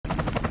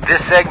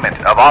This segment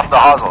of Off the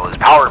Hosel is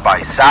powered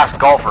by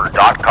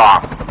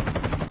SaskGolfer.com.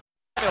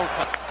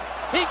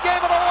 He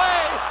gave it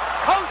away.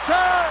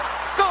 Kocur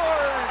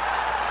scores.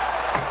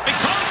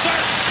 Kocur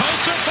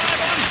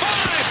 5-on-5 scores.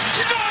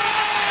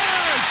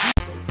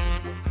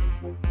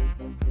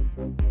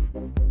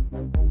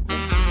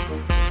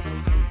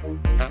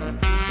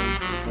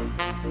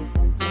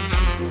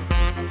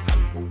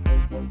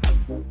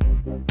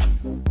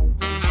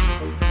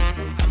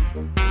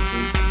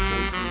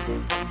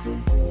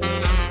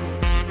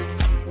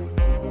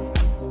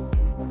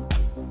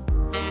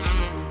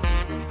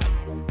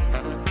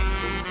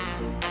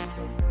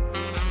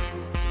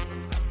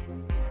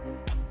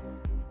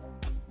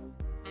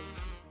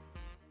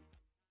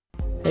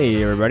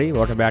 Hey everybody,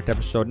 welcome back to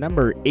episode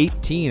number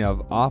 18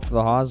 of Off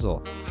the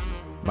Hosel.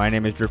 My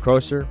name is Drew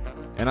Crosser,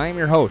 and I am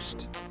your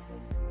host.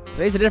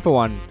 Today's a different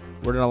one.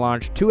 We're going to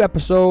launch 2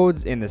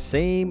 episodes in the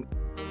same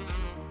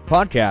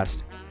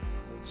podcast.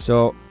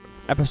 So,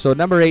 episode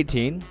number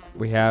 18,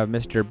 we have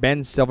Mr.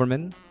 Ben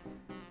Silverman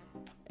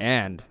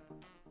and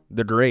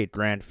the great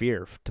Grant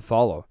Fear to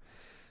follow.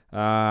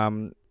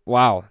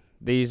 Wow,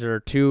 these are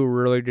 2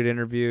 really good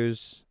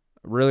interviews.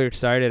 Really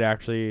excited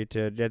actually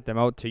to get them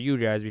out to you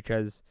guys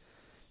because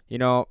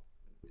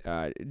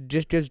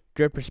just gives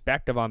good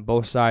perspective on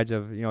both sides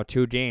of,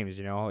 2 games.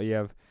 You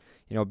have,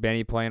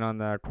 Benny playing on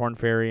the Corn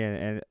Ferry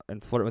and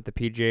flirting with the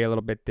PGA a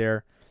little bit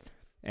there.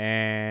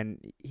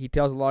 And he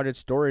tells a lot of good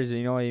stories,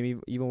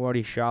 even when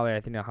he shot, I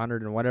think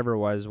 100 and whatever it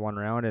was one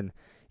round. And,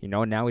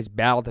 now he's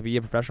battled to be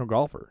a professional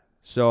golfer.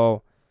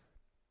 So,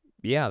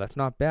 yeah, that's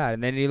not bad.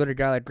 And then you look at a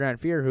guy like Grant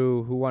Fear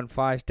who won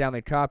 5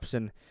 Stanley Cups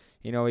and,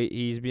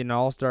 he's been an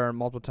all-star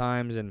multiple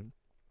times and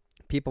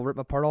people rip him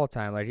apart all the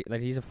time.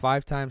 Like he's a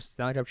 5-time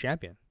Stanley Cup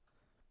champion.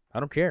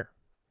 I don't care.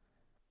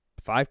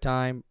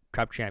 5-time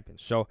Cup champion.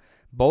 So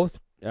both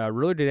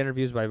really good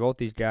interviews by both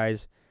these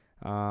guys.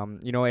 We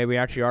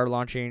actually are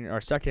launching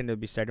our second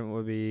segment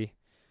will be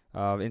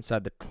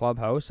inside the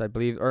clubhouse, I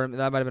believe, or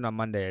that might have been on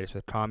Monday just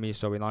with Kami.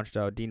 So we launched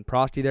Dean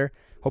Prosty there.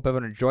 Hope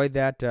everyone enjoyed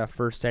that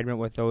first segment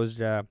with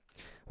those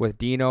with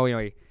Dino.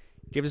 He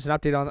gave us an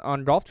update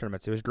on golf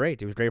tournaments. It was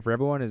great. It was great for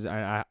everyone.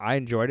 I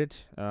enjoyed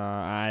it.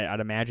 I'd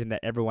imagine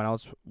that everyone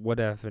else would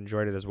have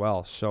enjoyed it as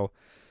well. So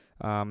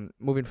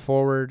moving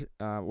forward,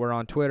 we're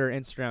on Twitter,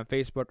 Instagram,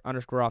 Facebook,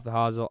 _off the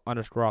hosel,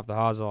 _off the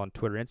hosel on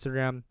Twitter,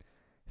 Instagram.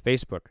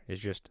 Facebook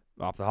is just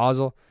Off the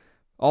Hosel.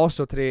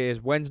 Also, today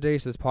is Wednesday,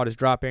 so this pod is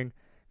dropping.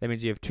 That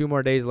means you have 2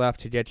 more days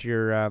left to get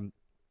your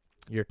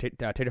take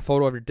a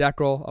photo of your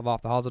decal, of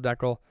Off the Hosel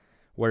decal,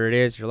 where it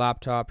is, your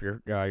laptop,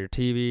 your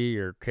TV,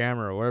 your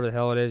camera, or whatever the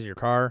hell it is, your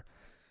car.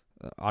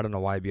 I don't know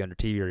why it'd be under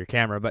TV or your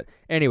camera, but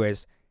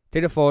anyways,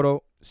 take a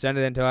photo, send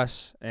it in to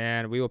us,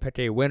 and we will pick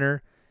a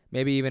winner,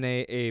 maybe even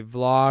a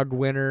vlog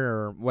winner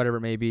or whatever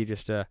it may be,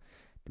 just to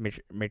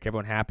make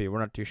everyone happy. We're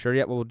not too sure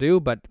yet what we'll do,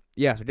 but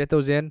yeah, so get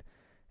those in.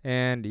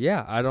 And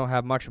yeah, I don't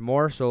have much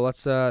more, so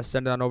let's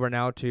send it on over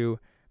now to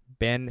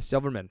Ben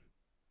Silverman.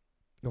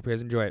 Hope you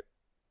guys enjoy it.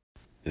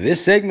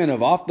 This segment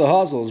of Off the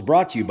Hosel is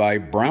brought to you by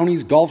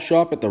Brownie's Golf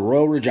Shop at the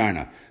Royal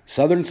Regina,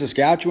 Southern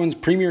Saskatchewan's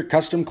premier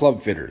custom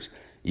club fitters.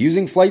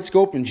 Using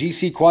FlightScope and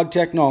GC Quad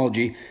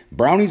technology,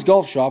 Brownie's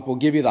Golf Shop will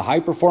give you the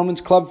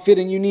high-performance club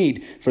fitting you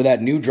need for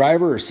that new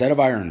driver or set of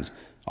irons.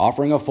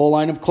 Offering a full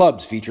line of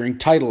clubs featuring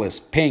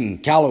Titleist, Ping,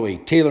 Callaway,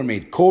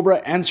 TaylorMade,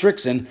 Cobra, and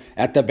Srixon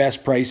at the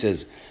best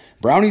prices.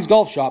 Brownie's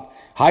Golf Shop,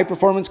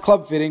 high-performance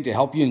club fitting to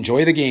help you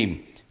enjoy the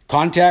game.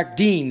 Contact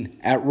Dean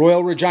at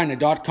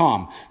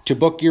royalregina.com to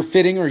book your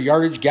fitting or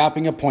yardage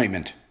gapping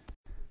appointment.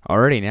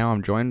 Alrighty, now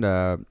I'm joined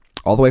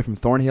all the way from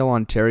Thornhill,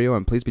 Ontario.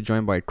 I'm pleased to be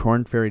joined by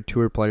Corn Ferry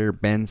Tour player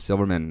Ben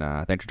Silverman.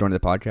 Thanks for joining the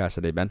podcast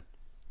today, Ben.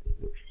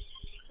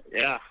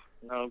 Yeah,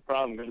 no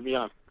problem. Good to be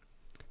on.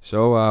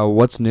 So,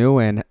 what's new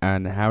and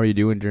how are you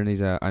doing during these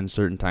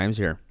uncertain times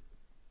here?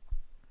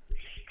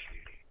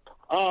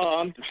 Oh,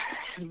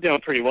 I'm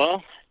doing pretty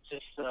well.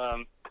 Just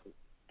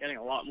getting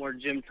a lot more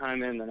gym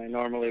time in than I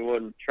normally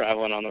would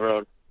traveling on the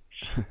road.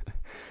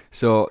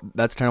 So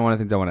that's kind of one of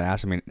the things I want to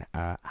ask. I mean,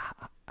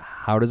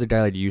 how does a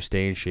guy like you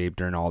stay in shape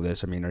during all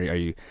this? I mean, are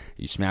you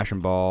smashing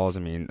balls? I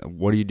mean,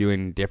 what are you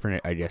doing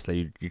different, I guess, that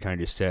you kind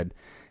of just said,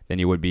 than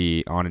you would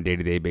be on a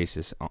day-to-day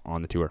basis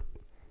on the tour?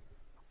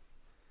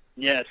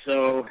 Yeah,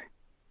 so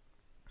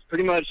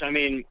pretty much, I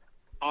mean,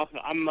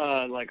 I'm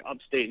like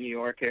upstate New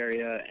York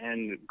area,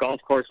 and golf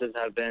courses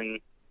have been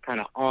kind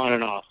of on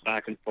and off,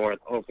 back and forth,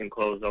 open,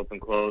 close,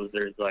 open, close.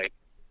 There's like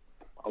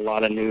a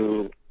lot of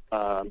new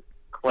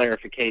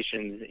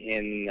clarifications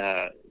in,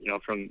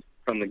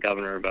 from the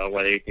governor about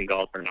whether you can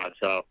golf or not.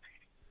 So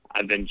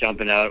I've been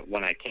jumping out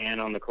when I can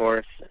on the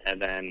course,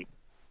 and then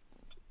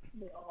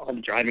all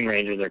the driving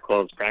ranges are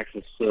closed,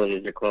 practice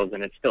facilities are closed,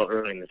 and it's still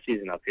early in the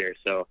season up here.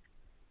 So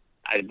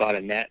I bought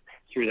a net,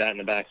 threw that in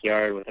the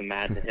backyard with a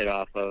mat to hit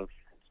off of,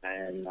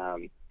 and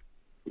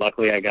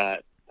luckily I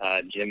got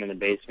a gym in the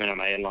basement at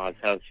my in-laws'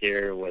 house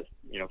here with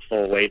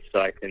full weight, so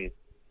I can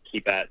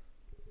keep at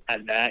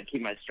that,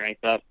 keep my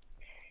strength up.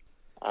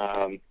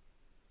 And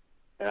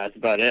that's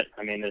about it.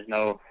 I mean, there's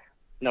no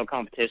no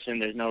competition.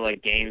 There's no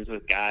like games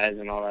with guys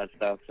and all that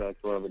stuff, so it's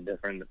a little bit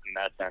different in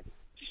that sense.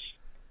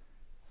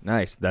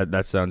 Nice.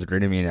 That sounds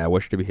great. I mean, I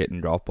wish to be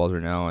hitting golf balls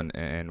right now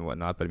and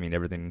whatnot, but I mean,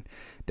 everything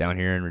down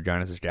here in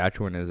Regina,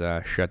 Saskatchewan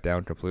is shut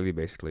down completely,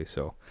 basically.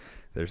 So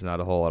there's not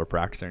a whole lot of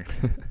practicing.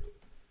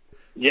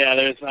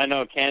 Yeah, I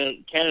know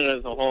Canada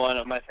as a whole. I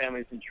know my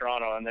family's in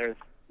Toronto, and there's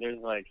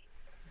like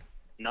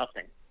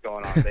nothing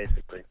going on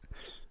basically.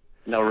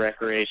 No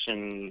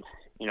recreation,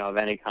 of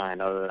any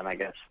kind, other than I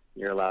guess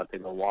you're allowed to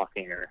go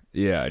walking or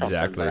yeah, something.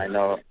 exactly. But I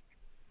know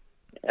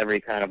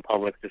every kind of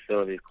public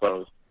facility is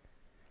closed.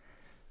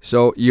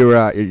 So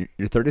you're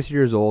 36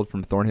 years old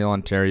from Thornhill,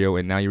 Ontario,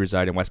 and now you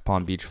reside in West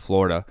Palm Beach,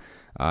 Florida.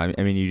 I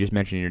mean, you just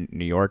mentioned you're in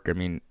New York. I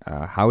mean,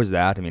 how is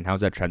that? I mean,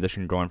 how's that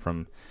transition going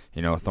from,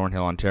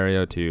 Thornhill,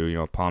 Ontario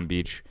to, Palm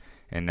Beach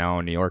and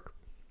now New York?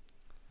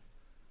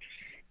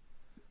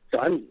 So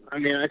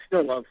I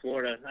still love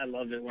Florida. I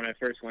loved it when I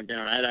first went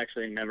down. I'd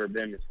actually never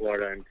been to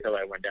Florida until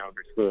I went down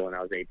for school when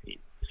I was 18.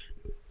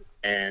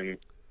 And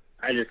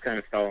I just kind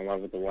of fell in love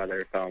with the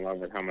weather, fell in love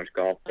with how much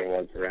golf there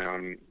was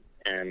around.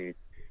 And,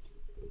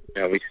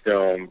 we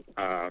still,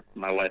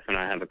 my wife and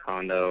I have a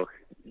condo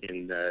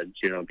in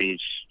Juno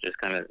Beach, just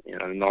kind of,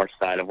 the north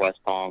side of West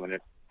Palm. And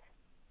it's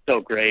so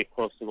great,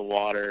 close to the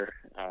water,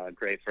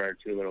 great for our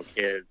 2 little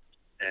kids.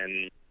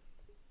 And,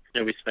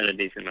 we spend a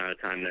decent amount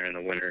of time there in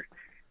the winter,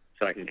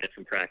 so I can get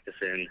some practice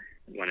in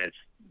when it's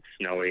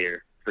snowy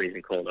or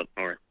freezing cold up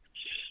north.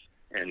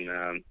 And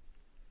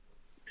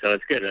so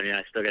it's good. I mean,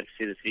 I still get to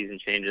see the season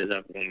changes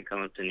up when we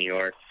come up to New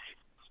York,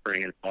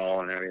 spring and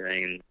fall and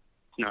everything. And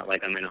it's not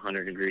like I'm in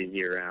 100 degrees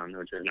year-round,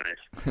 which is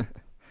nice.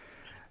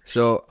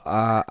 So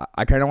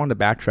I kind of wanted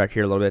to backtrack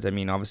here a little bit. I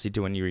mean, obviously,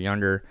 to when you were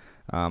younger,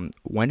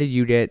 when did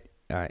you get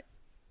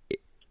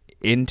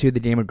into the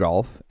game of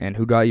golf, and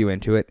who got you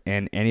into it,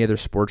 and any other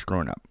sports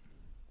growing up?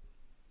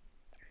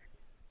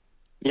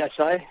 Yes,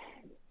 I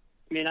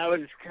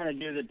would kind of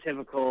do the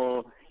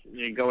typical,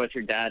 you go with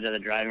your dad to the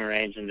driving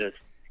range and just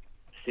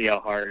see how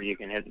hard you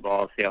can hit the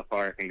ball, see how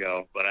far it can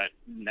go, but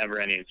never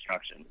any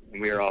instruction.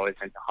 And we were always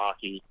into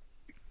hockey.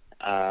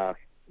 I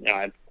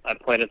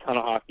played a ton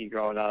of hockey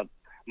growing up,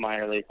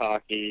 minor league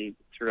hockey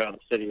throughout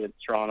the city of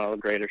Toronto,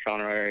 greater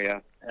Toronto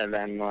area. And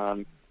then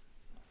I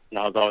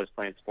was always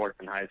playing sports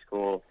in high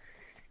school,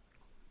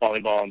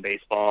 volleyball and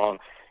baseball,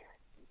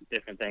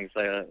 different things,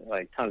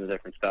 like tons of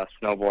different stuff,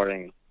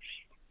 snowboarding.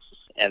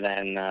 And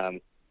then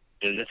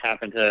it just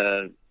happened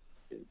to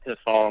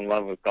fall in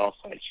love with golf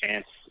by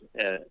chance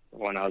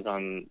when I was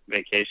on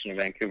vacation in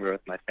Vancouver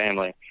with my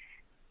family.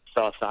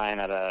 Saw a sign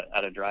at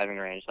a driving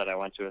range that I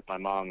went to with my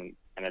mom,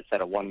 and it said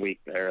a 1 week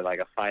there, like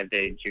a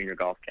 5-day junior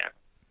golf camp.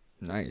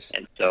 Nice.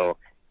 And so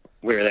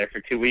we were there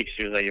for 2 weeks.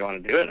 She was like, "You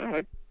want to do it?" And I'm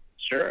like,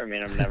 "Sure." I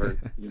mean, I've never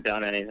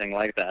done anything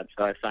like that,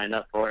 so I signed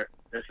up for it.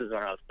 This is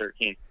when I was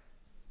 13,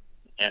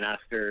 and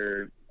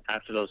after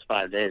those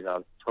 5 days, I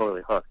was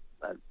totally hooked.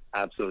 I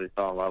absolutely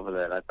fell in love with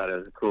it. I thought it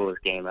was the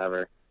coolest game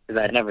ever because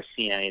I had never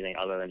seen anything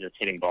other than just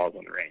hitting balls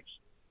on the range.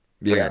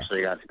 Yeah. We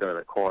actually got to go to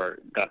the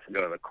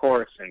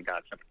course and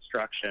got some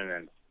instruction,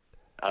 and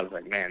I was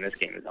like, "Man, this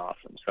game is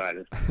awesome." So I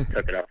just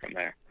took it up from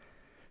there.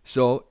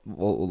 So,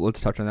 well,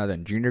 let's touch on that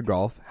then. Junior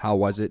golf, how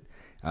was it?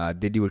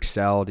 Did you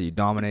excel? Did you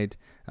dominate?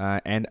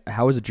 And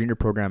how was the junior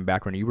program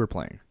back when you were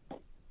playing?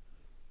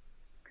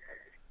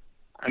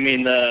 I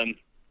mean,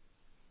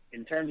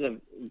 in terms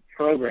of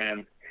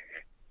program,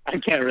 I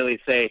can't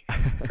really say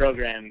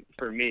program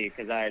for me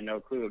because I had no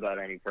clue about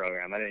any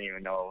program. I didn't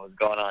even know what was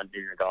going on in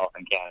junior golf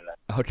in Canada.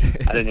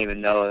 Okay. I didn't even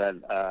know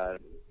that,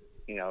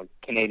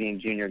 Canadian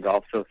Junior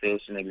Golf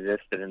Association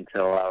existed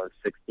until I was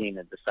 16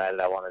 and decided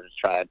I wanted to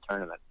try a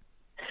tournament.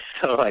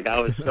 So, I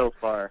was so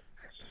far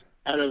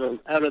out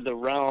of the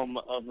realm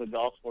of the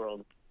golf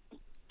world,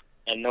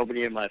 and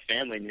nobody in my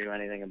family knew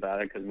anything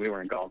about it because we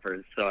weren't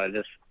golfers. So I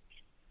just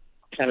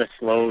kind of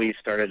slowly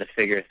started to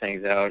figure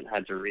things out,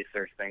 had to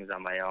research things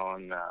on my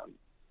own. A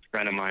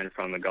friend of mine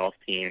from the golf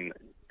team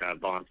at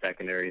Vaughan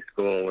Secondary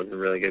School was a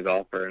really good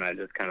golfer, and I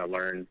just kind of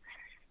learned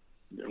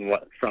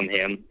from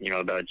him,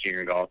 about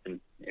junior golf in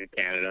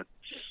Canada.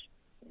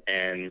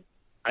 And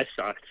I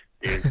sucked,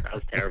 dude. I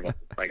was terrible.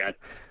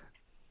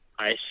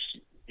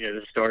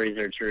 The stories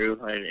are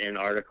true. In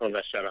articles,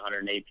 I shot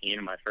 118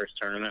 in my first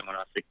tournament when I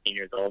was 16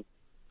 years old.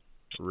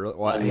 Really?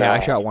 Well, yeah,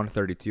 I shot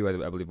 132,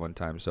 I believe, one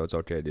time, so it's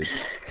okay, dude.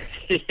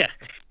 Yeah,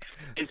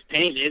 it's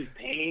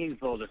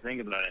painful to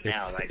think about it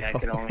now.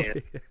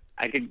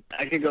 I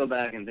could go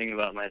back and think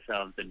about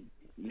myself,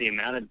 the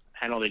amount of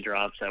penalty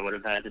drops I would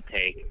have had to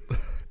take,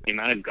 the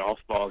amount of golf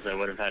balls I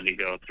would have had to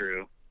go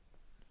through,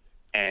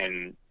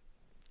 and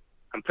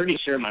I'm pretty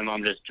sure my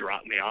mom just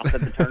dropped me off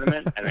at the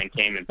tournament and then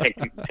came and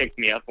picked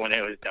me up when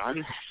it was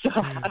done. So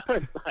I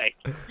was like,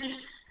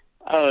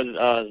 I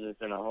was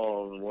just in a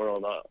whole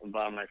world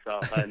by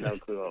myself. I had no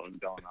clue what was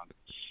going on.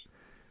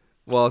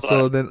 Well, But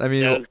so then, I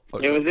mean, it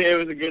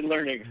was a good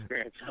learning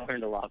experience. I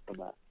learned a lot from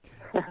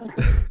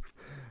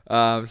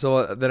that.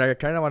 So then I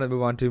kind of want to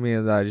move on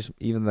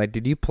to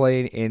did you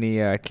play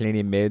any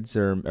Canadian mids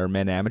or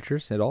men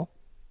amateurs at all?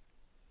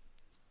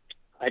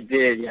 I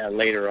did, yeah,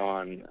 later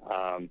on.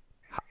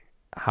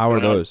 How are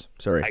those?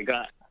 Sorry. I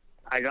got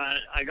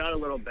a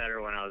little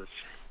better when I was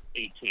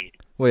 18.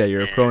 Well, yeah,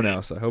 you're a pro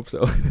now, so I hope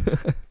so.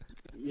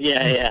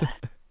 Yeah.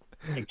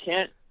 I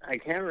can't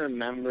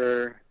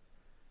remember,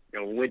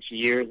 which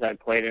years I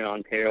played in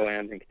Ontario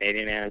AMs and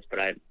Canadian AMs, but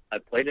I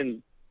played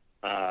in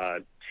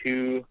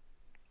 2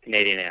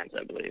 Canadian AMs,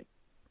 I believe.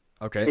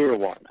 Okay. 2 or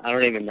 1. I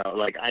don't even know.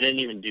 Like, I didn't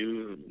even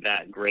do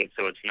that great,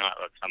 so it's not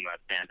something that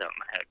stands out in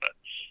my head. But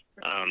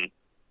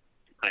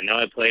I know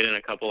I played in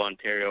a couple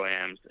Ontario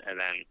AMs, and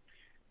then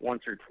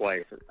once or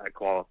twice I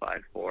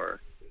qualified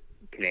for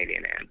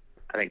Canadian AM.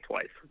 I think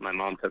twice. My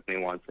mom took me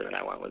once, and then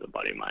I went with a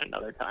buddy of mine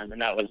another time.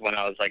 And that was when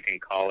I was like in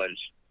college,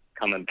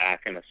 coming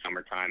back in the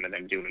summertime, and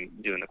then doing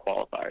the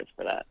qualifiers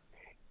for that.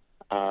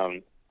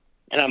 And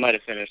I might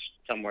have finished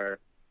somewhere,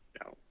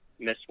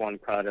 missed one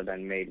cut and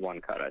then made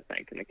one cut, I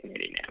think, in the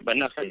Canadian AM. But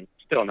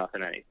still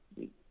nothing any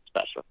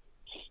special.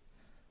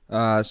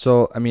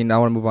 So, I mean, I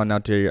want to move on now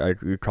to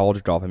your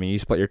college golf. I mean, you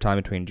split your time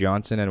between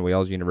Johnson and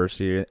Wales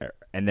University,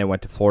 and then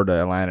went to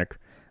Florida Atlantic.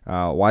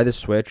 Why the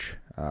switch?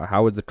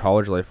 How was the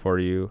college life for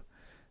you?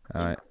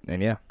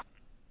 And yeah.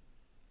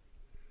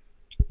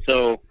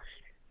 So,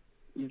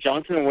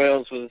 Johnson and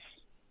Wales was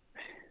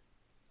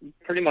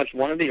pretty much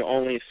one of the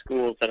only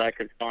schools that I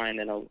could find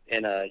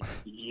in a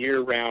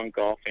year-round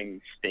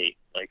golfing state,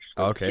 like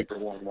super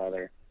warm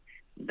weather,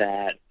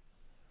 that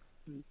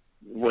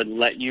would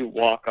let you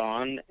walk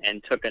on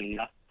and took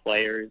enough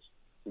players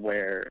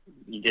where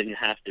you didn't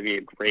have to be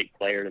a great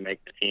player to make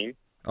the team.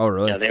 Oh,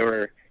 really?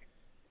 Yeah,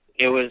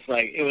 it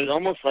was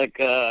almost like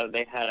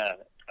they had a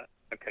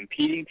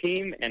competing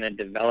team and a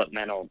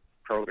developmental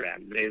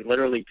program. They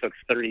literally took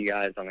 30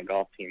 guys on the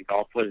golf team.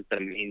 Golf was the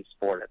main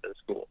sport at the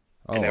school.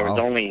 Oh, and there wow.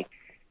 was only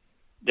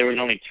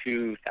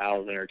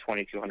 2,000 or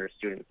 2,200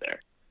 students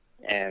there.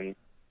 And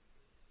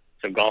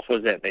so golf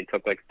was it. They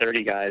took like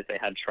 30 guys. They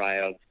had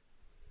tryouts.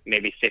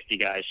 Maybe 50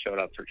 guys showed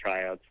up for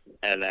tryouts.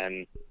 And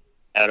then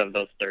out of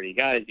those 30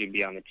 guys, you'd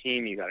be on the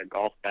team. You got a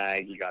golf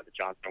bag. You got the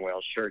Johnson &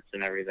 Wales shirts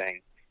and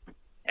everything.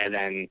 And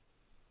then,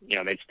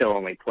 they'd still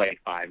only play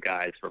 5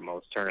 guys for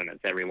most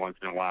tournaments. Every once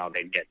in a while,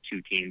 they'd get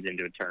 2 teams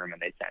into a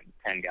tournament. They'd send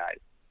 10 guys.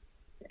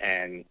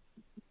 And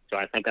so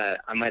I think I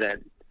might have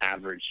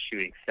averaged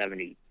shooting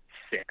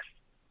 76,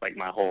 like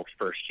my whole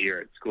first year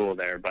at school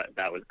there, but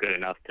that was good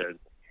enough to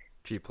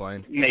keep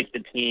playing, make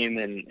the team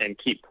and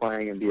keep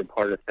playing and be a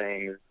part of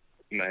things.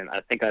 And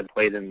I think I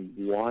played in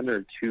 1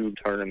 or 2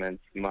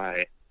 tournaments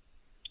my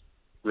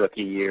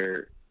rookie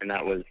year, and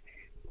that was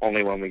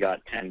only when we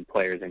got 10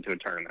 players into a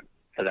tournament.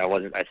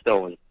 Because I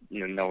still was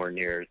nowhere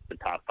near the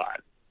top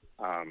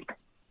 5.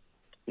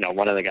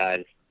 One of the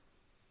guys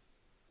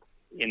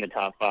in the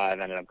top 5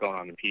 ended up going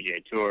on the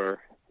PGA Tour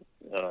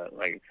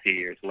like a few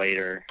years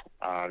later.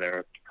 There were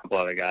a couple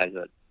other guys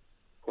that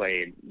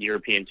played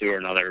European Tour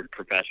and other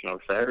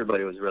professionals, so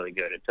everybody was really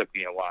good. It took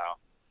me a while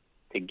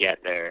to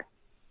get there.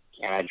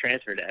 And I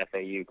transferred to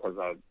FAU because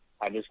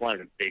I just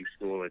wanted a big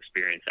school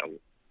experience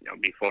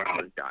before I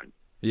was done.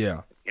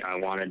 Yeah. I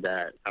wanted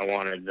that. I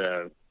wanted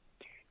the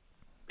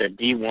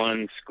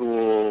D1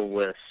 school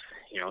with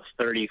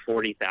 30,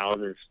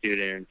 40,000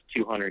 students,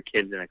 200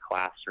 kids in a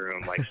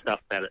classroom, like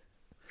stuff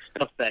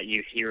that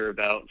you hear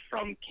about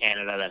from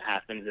Canada that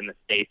happens in the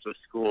States with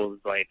schools.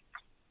 Like,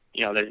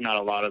 there's not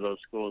a lot of those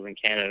schools in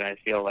Canada. I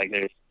feel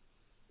like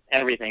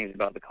everything's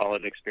about the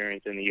college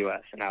experience in the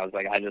U.S. And I was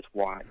like, I just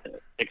wanted to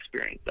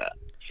experience that.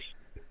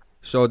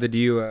 So did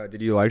you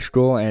like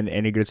school, and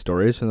any good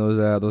stories from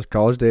those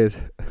college days?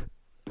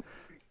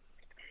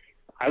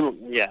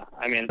 Yeah.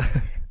 I mean,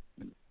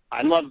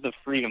 I love the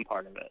freedom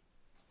part of it.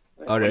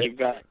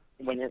 Okay.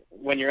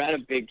 When you're at a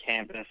big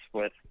campus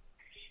with,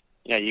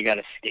 you got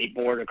to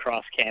skateboard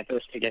across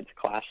campus to get to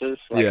classes.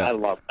 Like, yeah. I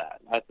love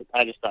that.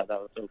 I just thought that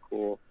was so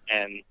cool.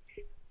 And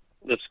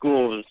the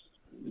school was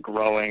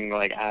growing,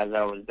 like, as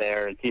I was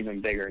there. It's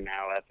even bigger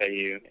now at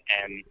FAU.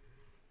 And,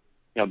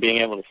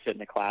 being able to sit in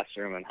the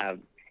classroom and have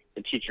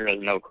the teacher has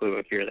no clue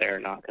if you're there or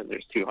not because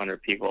there's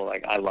 200 people.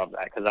 Like, I love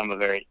that because I'm a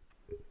very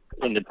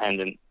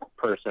independent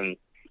person.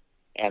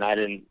 And I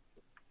didn't,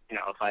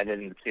 if I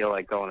didn't feel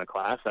like going to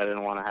class, I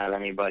didn't want to have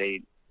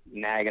anybody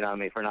nagging on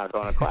me for not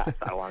going to class.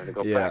 I wanted to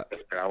go practice,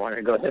 or I wanted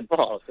to go hit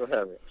balls,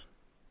 whatever.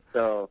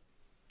 So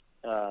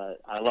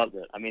I loved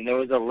it. I mean, there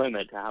was a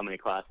limit to how many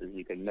classes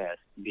you could miss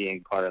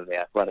being part of the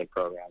athletic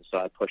program, so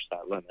I pushed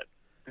that limit,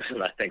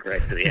 I think,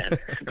 right to the end.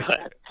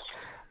 But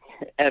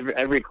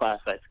every class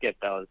I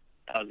skipped, I was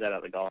out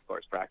at the golf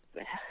course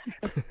practicing.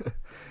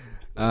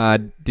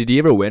 Did you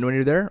ever win when you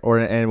were there,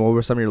 and what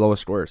were some of your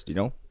lowest scores? Do you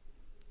know?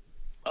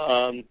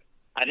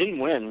 I didn't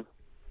win.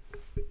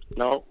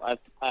 No, I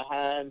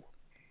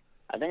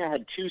think I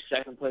had 2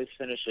 second-place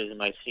finishes in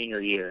my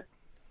senior year.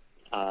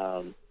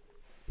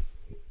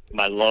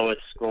 My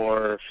lowest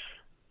score,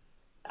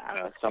 I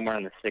don't know, somewhere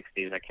in the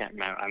 60s. I can't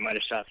remember. I might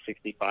have shot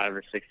 65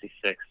 or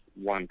 66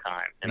 one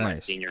time in my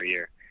senior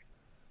year.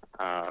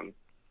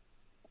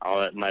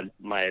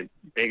 My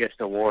biggest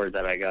award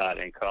that I got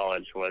in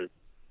college was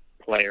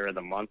Player of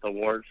the Month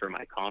award for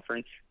my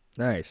conference.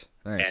 Nice.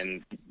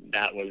 And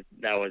that was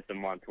the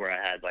month where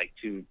I had like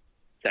 2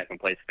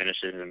 second-place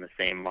finishes in the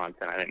same month,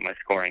 and I think my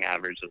scoring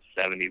average was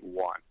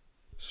 71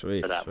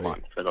 Sweet. for that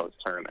month for those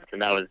tournaments.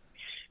 And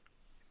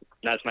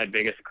that's my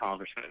biggest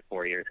accomplishment in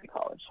 4 years in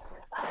college.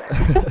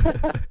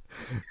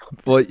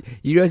 Well,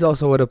 you guys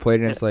also would have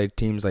played against like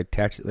teams like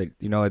Texas, like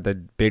like the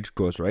big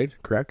schools, right?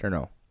 Correct or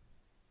no?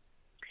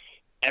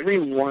 Every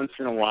once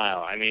in a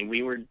while. I mean,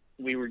 we were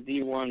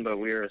D1, but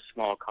we were a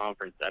small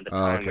conference at the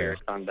time. Okay. We were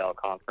Sun Belt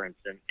Conference,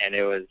 and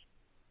it was,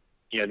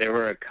 there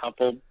were a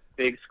couple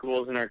big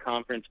schools in our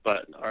conference,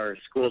 but our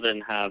school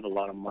didn't have a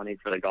lot of money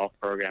for the golf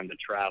program to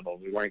travel.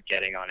 We weren't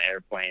getting on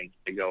airplanes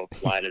to go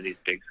fly to these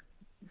big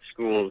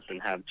schools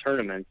and have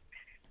tournaments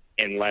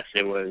unless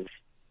it was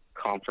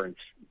conference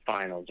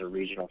finals or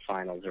regional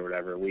finals or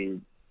whatever.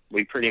 We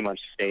pretty much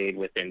stayed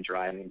within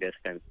driving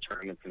distance.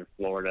 Tournaments in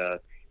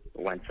Florida,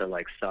 went to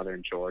like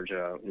southern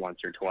Georgia once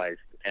or twice,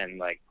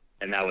 and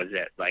that was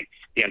it. Like,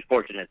 the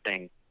unfortunate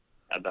thing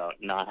about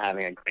not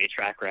having a great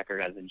track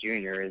record as a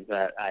junior is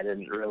that I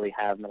didn't really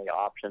have many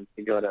options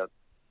to go to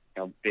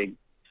big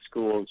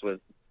schools with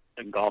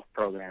golf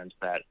programs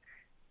that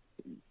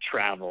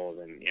traveled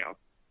and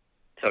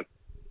took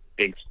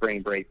big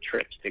spring break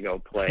trips to go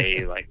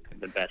play like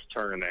the best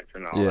tournaments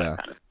and all that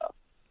kind of stuff.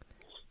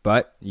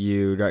 But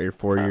you got your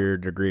 4-year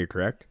degree,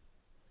 correct?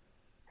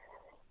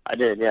 I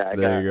did, yeah. I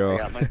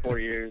got my 4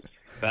 years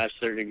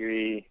bachelor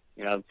degree.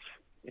 I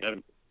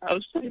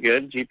was pretty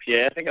good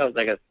GPA. I think I was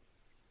like a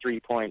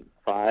 3.5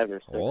 or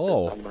 6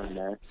 or somewhere in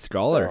there.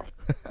 Scholar.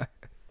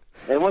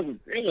 So, it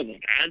wasn't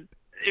bad.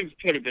 It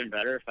could have been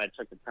better if I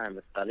took the time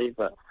to study,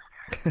 but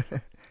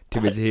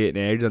too busy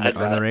hitting eggs on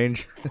the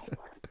range.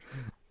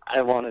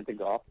 I wanted to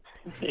golf.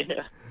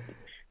 Yeah.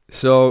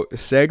 So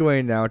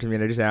segueing now to me,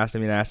 and I asked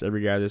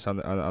every guy this on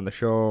the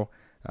show.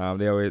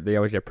 They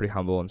always get pretty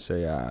humble and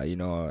say, I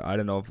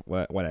don't know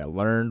when I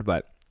learned,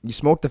 but you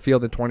smoked the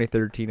field in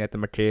 2013 at the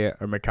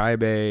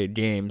Mackay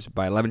Games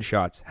by 11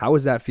 shots. How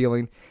was that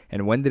feeling?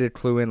 And when did it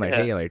clue in?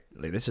 Hey, like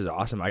this is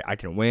awesome. I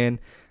can win.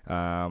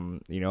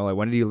 When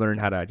did you learn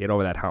how to get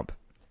over that hump?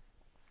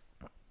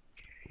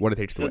 What it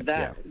takes to win?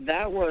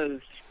 That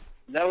was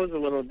a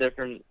little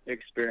different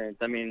experience.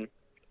 I mean,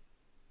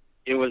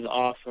 it was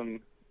awesome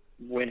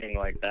winning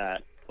like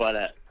that,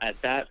 but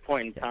at that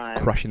point in time,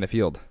 crushing the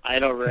field.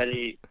 I'd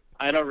already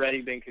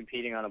been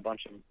competing on a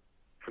bunch of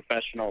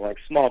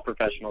small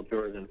professional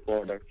tours in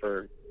Florida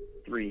for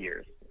 3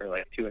 years, or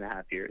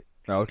 2.5 years.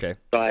 Oh, okay.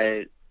 So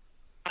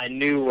I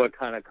knew what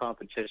kind of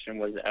competition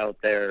was out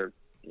there,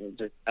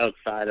 just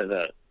outside of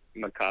the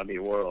Maccabi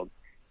world,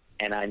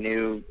 and I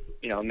knew,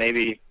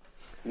 maybe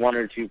 1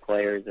 or 2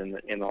 players in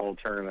the whole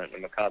tournament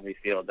in the Maccabi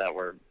field that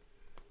were,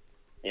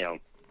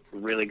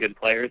 really good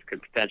players,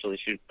 could potentially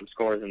shoot some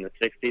scores in the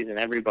 60s, and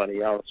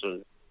everybody else was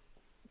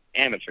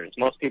amateurs.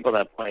 Most people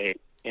that play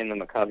in the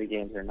Maccabi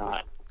Games are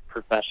not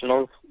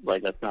professionals.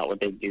 That's not what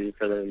they do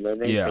for their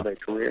living, for their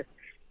career.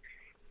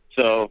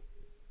 So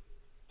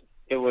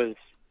it was,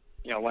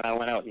 when I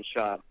went out and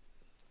shot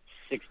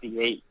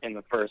 68 in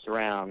the first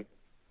round,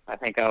 I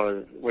think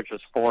which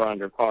was 4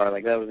 under par.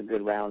 That was a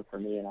good round for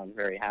me, and I was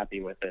very happy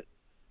with it.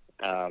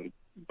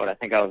 But I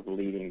think I was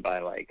leading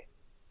by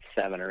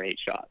 7 or 8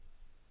 shots.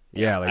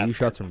 Yeah, you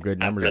shot some good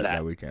numbers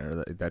that weekend,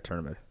 or that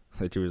tournament.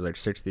 It was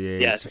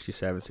 68,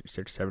 67,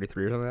 66,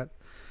 73 or something like that.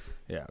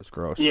 Yeah, it was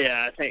gross.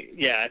 Yeah, I think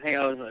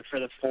I was,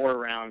 for the 4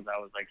 rounds, I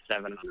was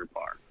 7 under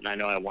par, and I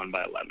know I won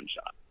by 11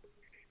 shots.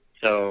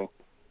 So,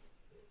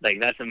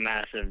 that's a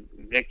massive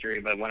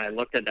victory. But when I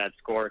looked at that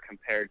score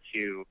compared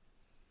to,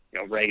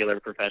 regular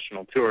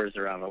professional tours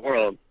around the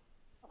world,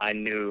 I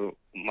knew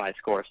my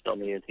score still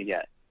needed to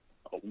get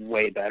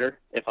way better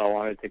if I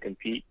wanted to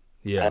compete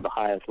at the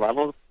highest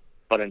levels.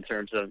 But in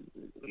terms of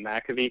the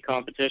Maccabi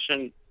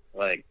competition,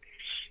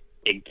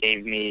 it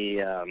gave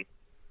me,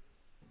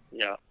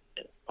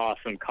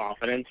 awesome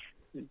confidence.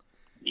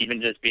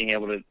 Even just being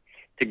able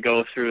to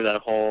go through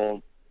that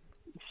whole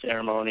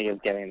ceremony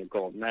of getting the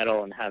gold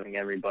medal and having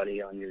everybody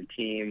on your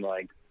team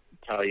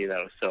tell you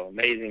that was so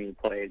amazing, you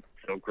played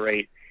so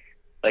great.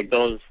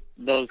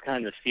 Those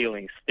kind of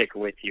feelings stick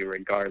with you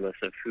regardless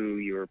of who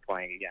you were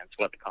playing against,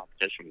 what the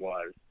competition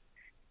was.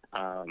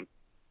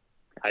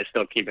 I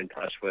still keep in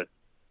touch with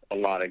a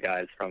lot of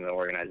guys from the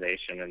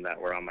organization and that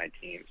were on my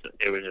team. So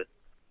it was just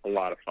a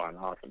lot of fun,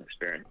 awesome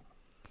experience.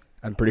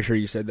 I'm pretty sure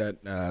you said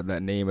that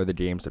that name of the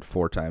games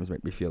 4 times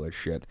make me feel like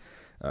shit.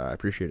 I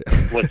appreciate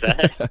it. What's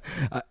that?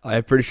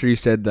 I'm pretty sure you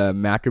said the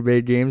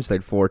Maccabee Games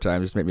 4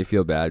 times. Just made me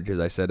feel bad because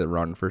I said it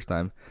wrong the first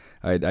time.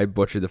 I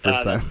butchered the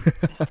first time.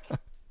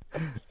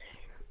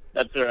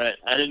 That's all right.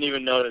 I didn't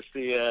even notice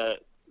the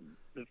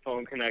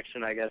phone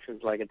connection, I guess,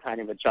 is a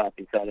tiny bit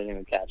choppy, so I didn't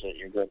even catch it.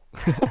 You're good.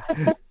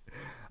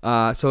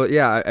 So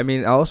yeah,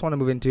 I also want to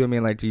move into,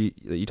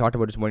 you talked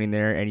about just winning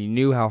there, and you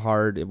knew how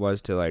hard it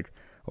was to I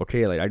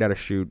got to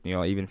shoot,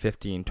 even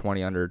 15,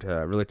 20 under to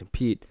really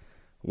compete.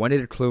 When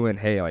did it clue in,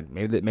 hey,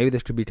 maybe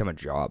this could become a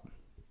job,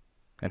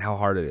 and how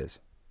hard it is?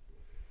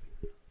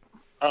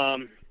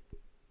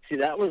 See,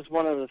 that was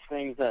one of the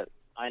things that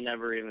I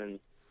never even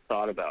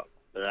thought about.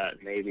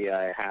 that maybe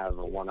I have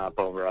a one-up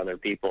over other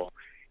people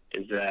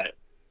is that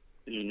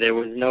there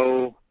was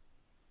no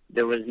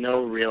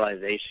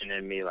realization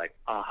in me like,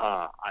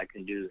 aha, I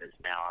can do this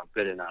now, I'm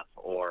good enough,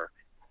 or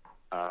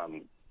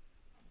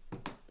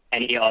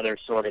any other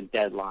sort of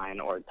deadline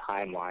or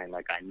timeline,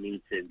 like I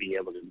need to be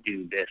able to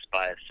do this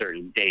by a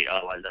certain date,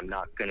 otherwise I'm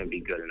not going to be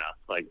good enough.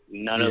 Like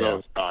none of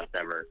those thoughts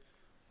ever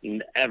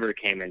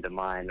came into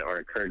mind or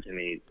occurred to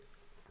me.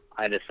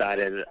 I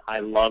decided I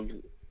loved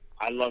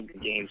the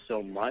game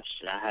so much,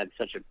 and I had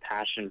such a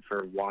passion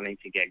for wanting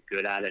to get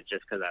good at it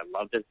just because I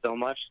loved it so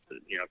much,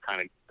 you know,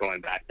 kind of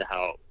going back to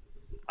how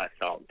I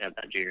felt at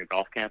that junior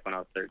golf camp when I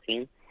was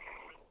 13.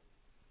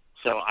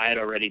 So I had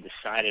already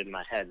decided in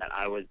my head that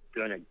I was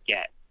going to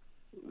get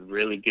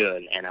really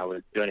good, and I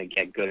was going to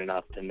get good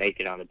enough to make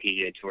it on the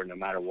PGA Tour no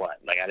matter what.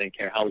 Like, I didn't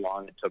care how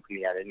long it took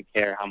me. I didn't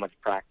care how much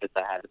practice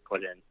I had to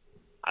put in.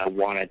 I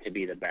wanted to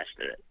be the best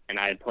at it. And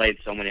I had played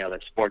so many other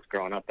sports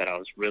growing up that I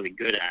was really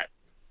good at,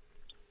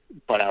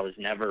 but I was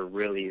never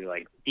really,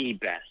 like, the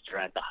best or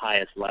at the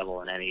highest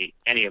level in any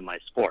of my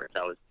sports.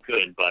 I was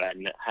good, but I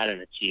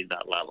hadn't achieved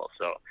that level.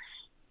 So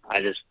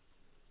I just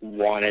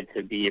wanted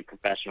to be a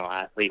professional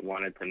athlete,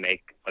 wanted to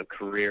make a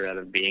career out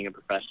of being a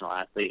professional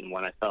athlete, and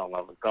when I fell in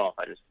love with golf,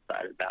 I just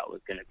decided that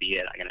was going to be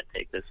it. I'm going to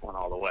take this one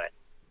all the way.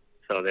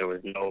 So there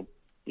was no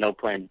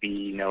plan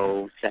B,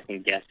 no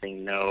second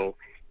guessing, no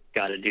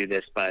got to do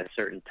this by a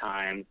certain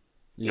time.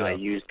 Yeah. You know, I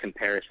used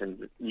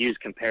comparisons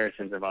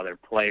of other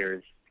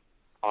players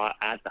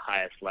at the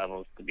highest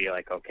levels to be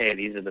like, okay,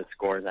 these are the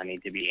scores I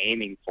need to be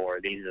aiming for.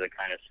 These are the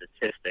kind of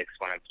statistics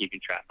when I'm keeping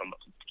track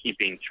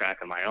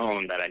of my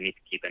own that I need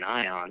to keep an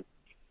eye on.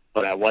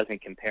 But I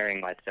wasn't comparing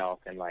myself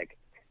and like,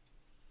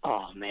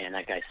 oh man,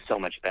 that guy's so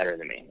much better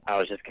than me. I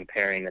was just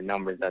comparing the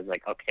numbers as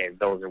like, okay,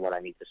 those are what I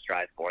need to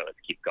strive for. Let's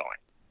keep going.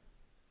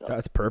 So.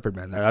 That's perfect,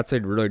 man. That's a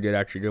really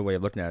good way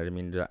of looking at it. I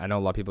mean, I know a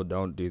lot of people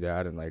don't do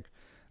that, and like,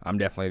 I'm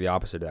definitely the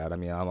opposite of that. I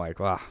mean, I'm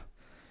like, wow,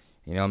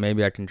 you know,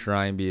 maybe I can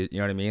try and be, you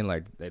know what I mean?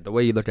 Like, the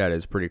way you look at it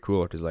is pretty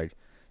cool, because like,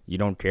 you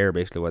don't care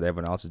basically what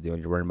everyone else is doing.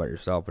 You're worrying about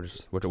yourself,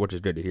 which is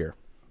good to hear.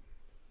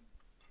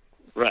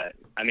 Right.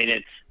 I mean,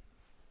 it's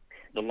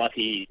the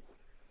lucky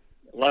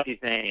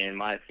thing in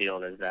my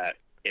field is that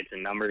it's a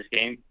numbers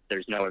game.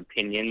 There's no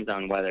opinions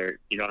on whether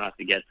you don't have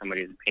to get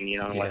somebody's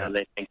opinion on whether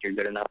they think you're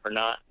good enough or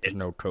not. There's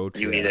no coach.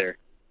 Either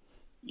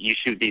you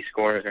shoot these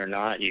scores or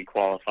not, you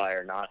qualify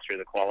or not through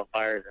the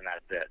qualifiers, and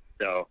that's it.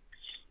 So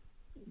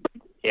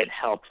it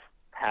helps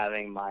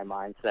having my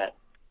mindset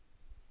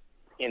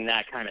in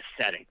that kind of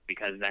setting,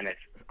 because then it's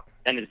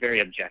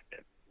very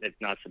objective. It's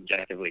not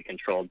subjectively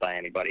controlled by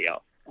anybody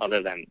else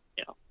other than,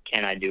 you know,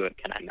 can I do it,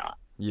 can I not?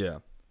 Yeah.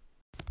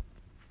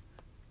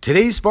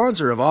 Today's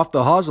sponsor of Off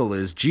the Hosel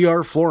is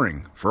GR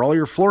Flooring. For all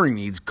your flooring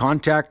needs,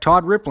 contact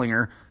Todd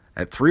Ripplinger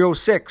at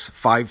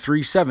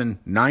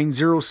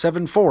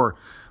 306-537-9074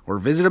 or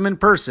visit him in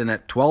person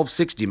at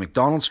 1260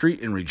 McDonald Street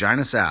in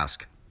Regina,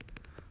 Sask.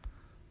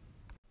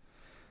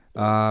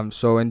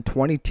 So in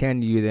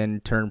 2010, you then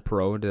turned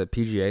pro to the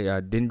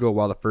PGA. Didn't go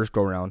well the first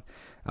go around.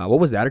 What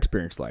was that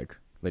experience like?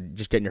 Like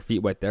just getting your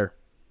feet wet there?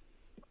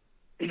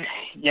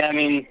 Yeah, I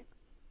mean,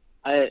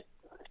 I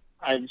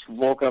just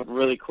woke up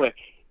really quick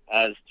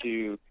as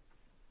to,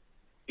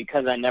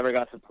 because I never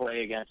got to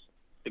play against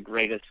the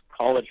greatest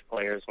college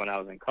players when I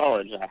was in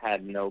college, I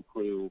had no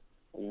clue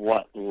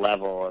what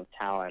level of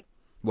talent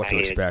What I to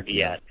needed expect, to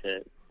be at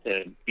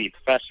to be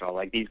professional.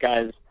 Like these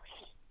guys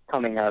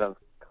coming out of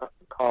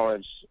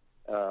college,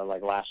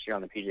 like last year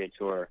on the PGA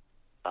Tour,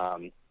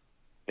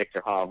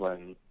 Victor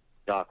Hovland,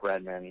 Doc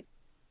Redman,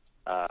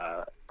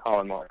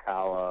 Colin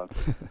Morikawa,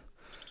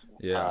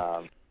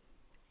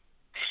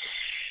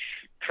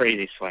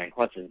 Crazy Swing.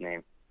 What's his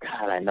name?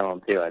 God, I know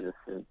him too. I just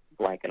am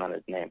blanking on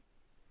his name.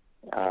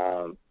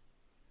 I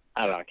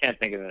don't know. I can't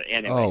think of it.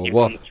 Anyway, he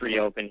won the 3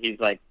 Open. He's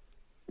like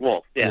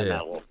Wolf. Yeah,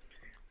 not Wolf.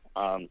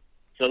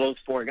 So those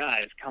 4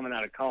 guys coming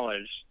out of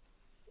college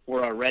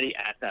were already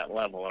at that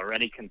level,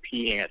 already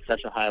competing at such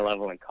a high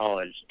level in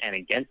college and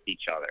against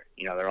each other.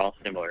 You know, they're all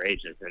similar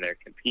ages, and they're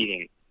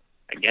competing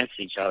against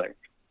each other.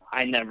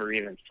 I never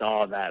even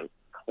saw that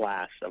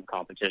class of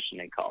competition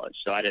in college,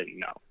 so I didn't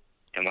know.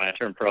 And when I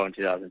turned pro in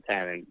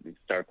 2010 and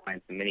started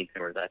playing some mini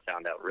tours, I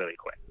found out really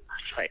quick. I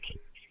was like,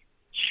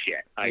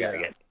 shit, I got to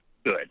get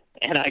good.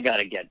 And I got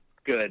to get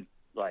good,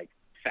 like,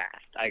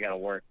 fast. I got to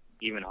work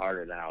even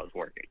harder than I was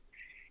working.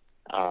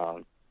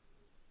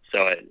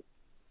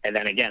 And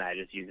then again, I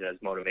just use it as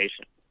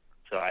motivation.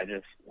 So I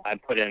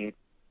put in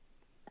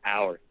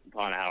hours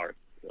upon hours.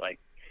 Like,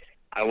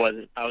 I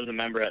was a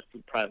member at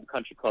some private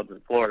country clubs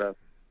in Florida,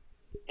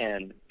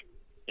 and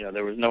you know,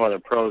 there was no other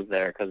pros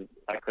there because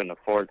I couldn't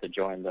afford to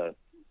join the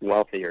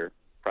wealthier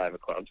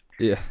private clubs.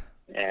 Yeah.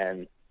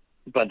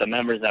 But the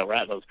members that were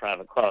at those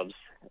private clubs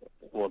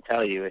will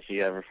tell you, if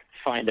you ever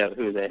find out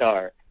who they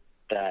are,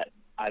 that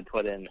I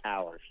put in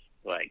hours,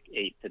 like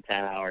 8 to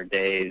 10 hour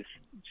days,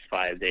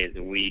 5 days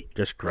a week,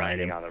 just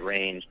grinding on the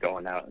range,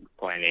 going out and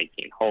playing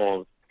 18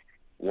 holes,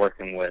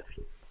 working with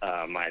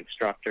my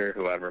instructor,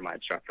 whoever my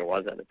instructor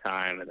was at the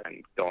time, and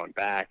then going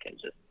back and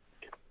just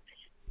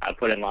I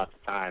put in lots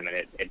of time, and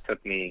it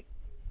took me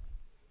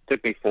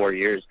 4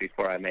 years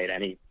before I made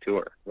any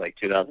tour. Like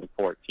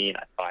 2014,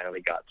 I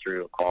finally got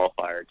through a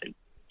qualifier to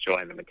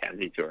join the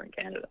Mackenzie Tour in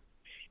Canada.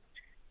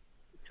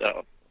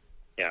 So,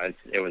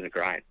 it was a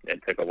grind.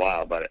 It took a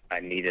while, but I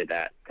needed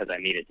that because I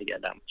needed to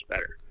get that much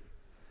better.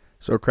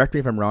 So correct me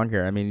if I'm wrong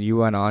here. I mean, you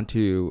went on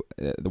to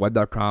the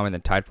Web.com and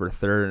then tied for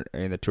third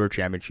in the Tour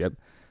Championship.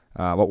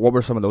 What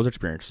were some of those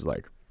experiences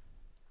like?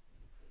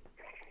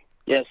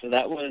 Yeah, so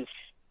that was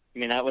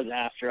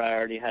after I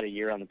already had a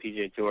year on the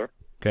PGA Tour.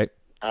 Okay.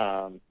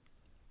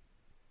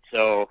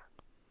 So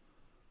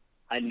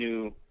I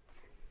knew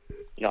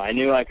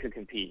I could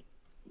compete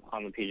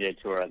on the PGA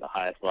Tour at the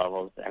highest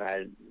levels, and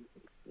I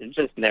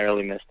just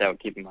narrowly missed out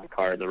keeping my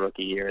card the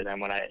rookie year. Then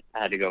when I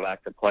had to go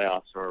back to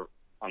playoffs or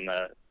on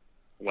the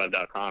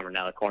Web.com or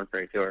now the Korn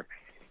Ferry Tour,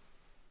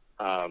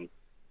 I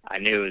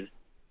knew it was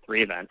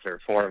 3 events or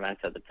 4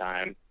 events at the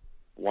time,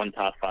 1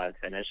 top 5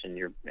 finish, and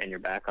you're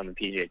back on the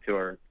PGA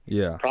Tour.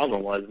 Yeah. The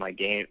problem was my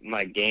game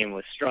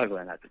was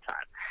struggling at the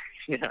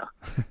time,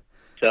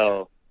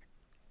 So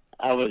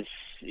I was,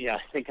 I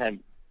think I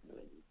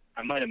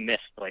might have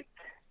missed like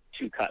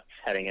 2 cuts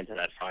heading into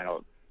that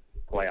final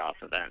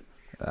playoff event.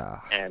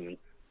 And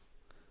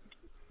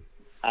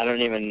I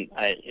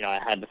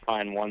had to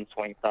find one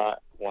swing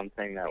thought, one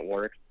thing that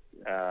worked,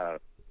 kind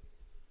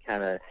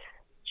of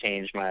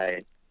change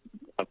my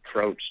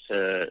approach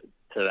to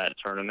that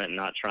tournament,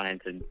 not trying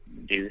to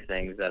do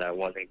things that I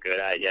wasn't good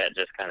at yet,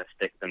 just kind of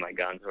stick to my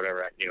guns,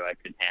 whatever I knew I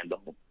could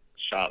handle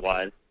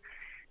shot-wise.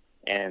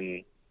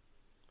 And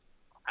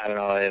I don't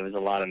know, it was a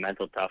lot of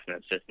mental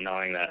toughness, just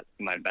knowing that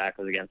my back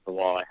was against the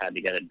wall. I had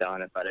to get it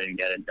done. If I didn't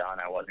get it done,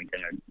 I wasn't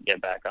going to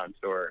get back on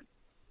tour.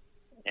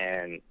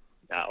 And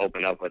I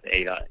opened up with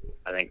 8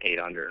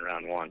 under in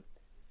round 1,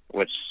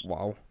 which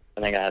Wow.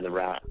 I think I had the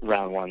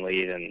round 1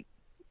 lead and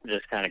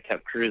just kind of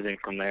kept cruising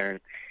from there.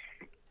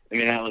 I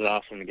mean, that was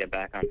awesome to get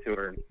back on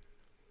tour.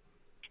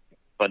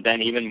 But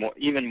then even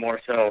more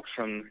so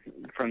from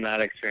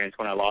that experience,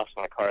 when I lost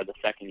my card the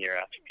second year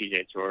after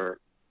PGA Tour,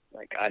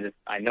 like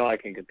I know I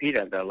can compete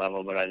at that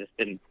level, but I just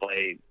didn't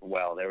play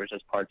well. There was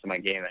just parts of my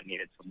game that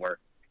needed some work.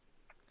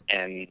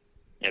 And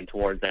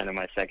towards the end of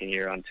my second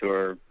year on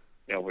tour,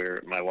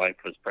 my wife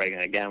was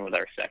pregnant again with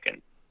our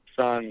second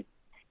son.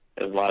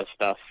 There was a lot of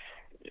stuff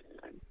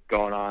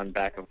going on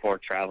back and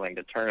forth, traveling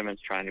to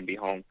tournaments, trying to be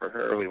home for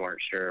her. We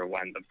weren't sure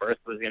when the birth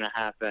was going to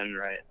happen,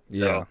 right?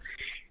 Yeah.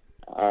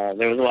 So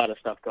there was a lot of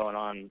stuff going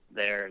on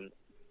there, and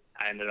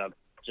I ended up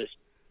just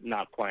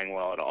not playing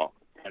well at all.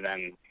 And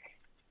then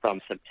from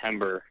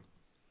September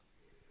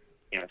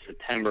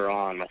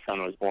on, my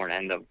son was born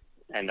end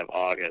of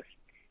August.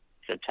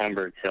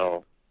 September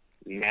till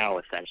now,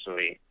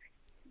 essentially,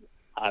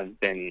 I've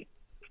been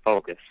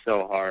focused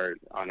so hard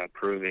on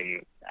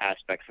improving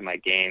aspects of my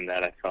game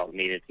that I felt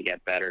needed to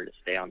get better to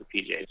stay on the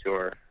PGA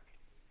Tour.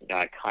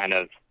 I kind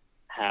of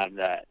have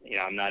that,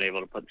 I'm not able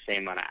to put the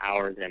same amount of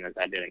hours in as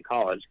I did in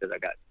college because I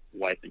got a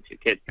wife and 2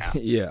 kids now.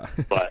 Yeah.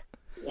 But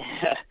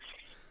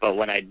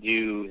when I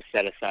do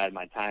set aside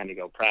my time to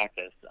go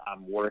practice,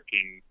 I'm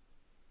working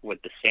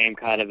with the same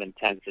kind of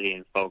intensity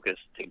and focus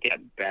to get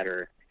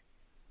better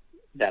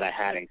that I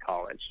had in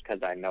college,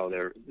 because I know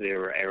there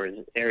were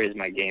areas of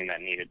my game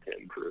that needed to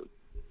improve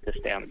to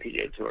stay on the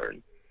PGA Tour.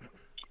 And so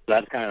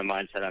that's kind of the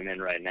mindset I'm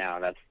in right now.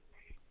 That's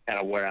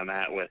kind of where I'm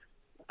at with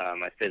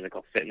my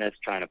physical fitness,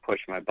 trying to push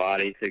my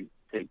body to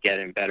get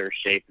in better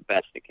shape, the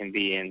best it can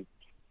be, and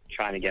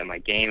trying to get my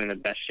game in the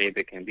best shape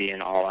it can be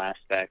in all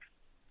aspects.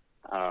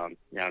 I'm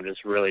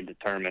just really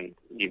determined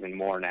even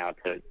more now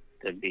to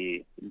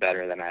be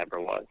better than I ever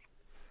was.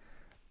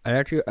 I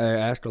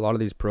asked a lot of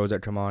these pros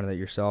that come on, that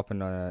yourself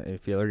and a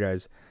few other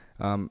guys,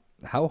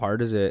 how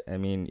hard is it? I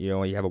mean,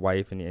 you have a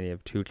wife and you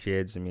have 2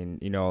 kids. I mean,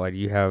 like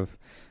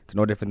it's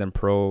no different than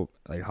pro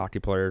like hockey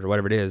players or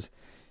whatever it is.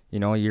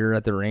 You're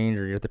at the range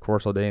or you're at the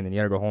course all day, and then you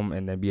gotta go home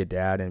and then be a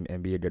dad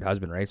and be a good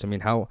husband, right? So I mean,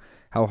 how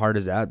hard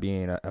is that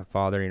being a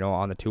father,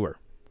 on the tour?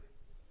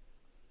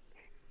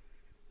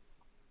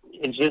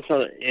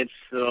 It's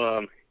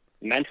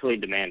mentally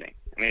demanding.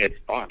 I mean, it's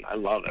fun. I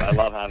love it. I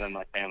love having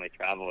my family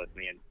travel with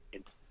me, and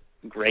it's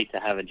great to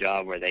have a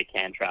job where they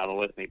can travel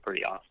with me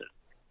pretty often.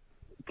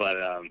 But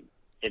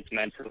it's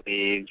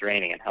mentally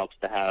draining. It helps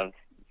to have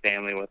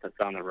family with us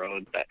on the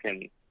road that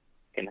can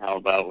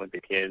help out with the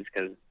kids,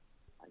 because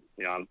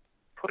I'm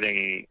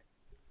putting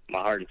my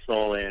heart and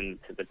soul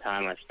into the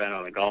time I spend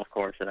on the golf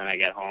course, and then I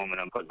get home and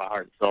I'm putting my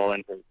heart and soul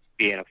into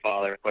being a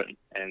father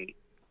and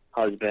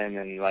husband,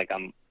 and like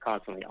I'm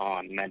constantly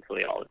on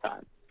mentally all the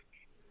time.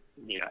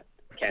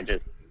 Can't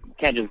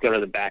just go to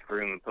the back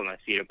room and put my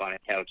feet up on a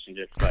couch and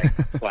just like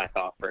slack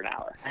off for an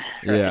hour.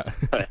 Right? Yeah.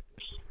 But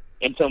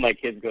until my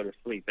kids go to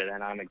sleep, and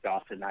then I'm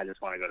exhausted and I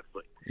just want to go to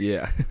sleep.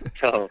 Yeah.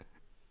 So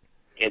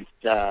it's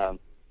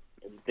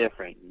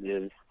different.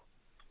 You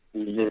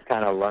just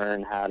kind of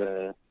learn how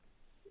to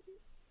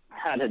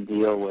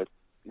deal with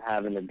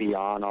having to be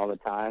on all the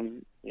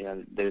time.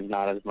 There's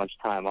not as much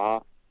time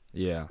off.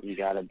 Yeah. You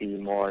got to be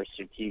more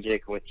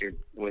strategic with your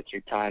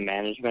time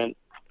management.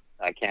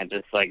 I can't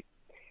just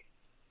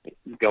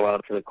go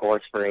out to the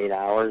course for 8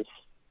 hours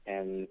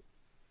and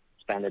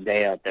spend a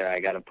day out there. I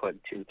got to put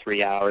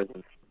 2-3 hours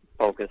of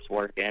focused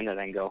work in and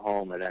then go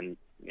home and then,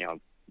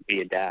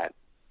 be a dad.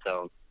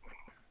 So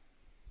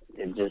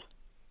it just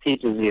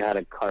teaches you how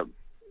to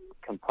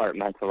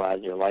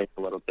compartmentalize your life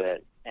a little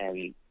bit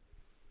and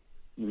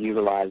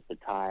utilize the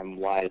time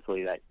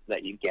wisely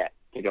that you get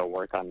to go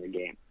work on your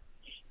game.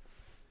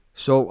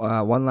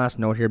 So one last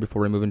note here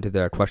before we move into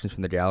the questions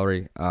from the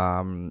gallery.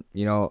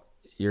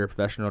 You're a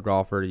professional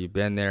golfer. You've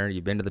been there.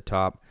 You've been to the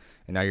top,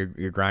 and now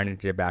you're grinding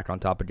to get back on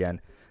top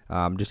again.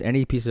 Just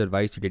any piece of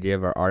advice you could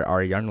give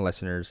our young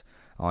listeners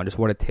on just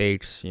what it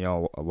takes.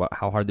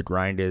 How hard the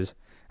grind is.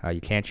 You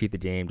can't cheat the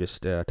game.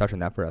 Just touch on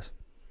that for us.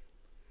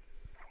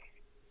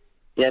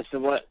 Yeah. So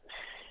what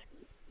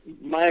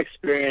my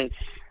experience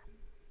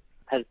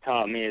has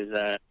taught me is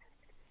that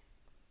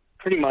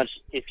pretty much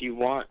if you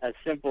want, as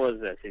simple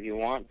as this, if you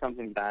want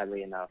something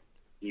badly enough,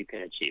 you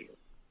can achieve it.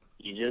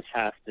 You just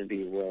have to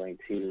be willing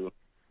to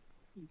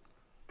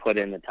put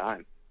in the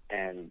time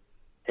and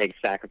take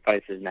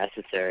sacrifices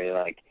necessary.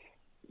 Like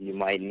you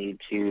might need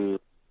to,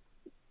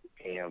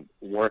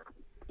 work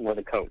with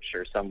a coach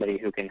or somebody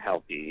who can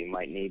help you. You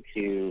might need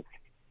to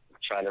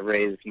try to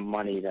raise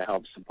money to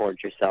help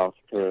support yourself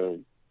to,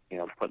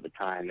 put the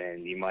time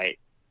in. You might,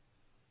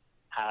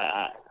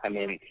 I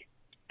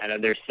know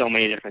there's so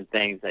many different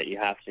things that you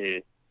have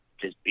to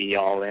just be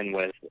all in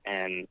with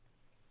and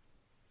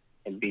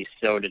be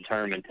so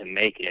determined to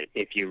make it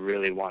if you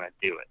really want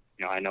to do it.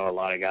 I know a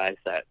lot of guys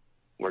that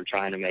were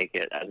trying to make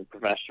it as a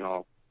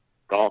professional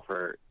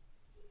golfer,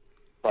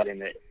 but in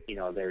the,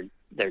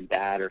 their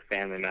dad or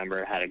family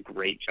member had a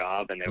great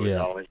job, and there was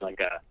always like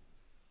a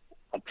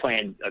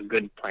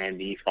good plan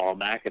B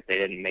fallback. If they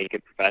didn't make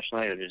it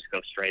professionally, they'll just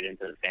go straight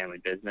into the family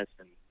business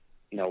and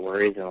no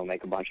worries, and they'll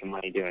make a bunch of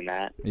money doing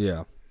that.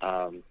 Yeah.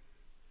 And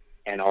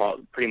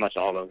pretty much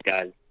all those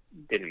guys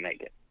didn't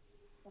make it.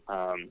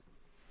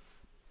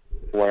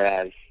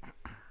 Whereas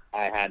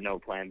I had no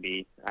plan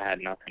B. I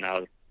had nothing I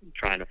was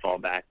trying to fall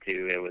back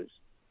to.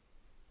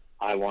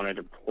 I wanted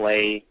to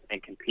play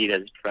and compete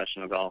as a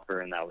professional golfer,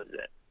 and that was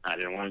it. I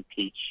didn't want to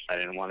teach. I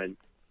didn't want to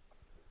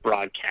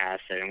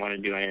broadcast. I didn't want to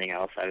do anything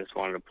else. I just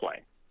wanted to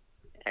play.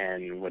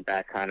 And with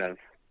that kind of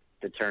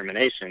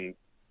determination,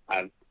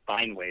 I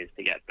find ways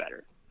to get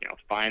better.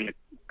 Find the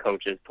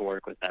coaches to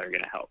work with that are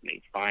going to help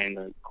me. Find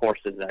the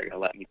courses that are going to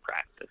let me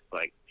practice.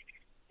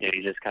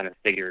 You just kind of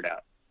figure it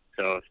out.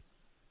 So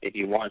if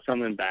you want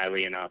something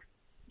badly enough,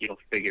 you'll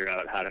figure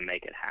out how to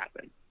make it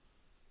happen.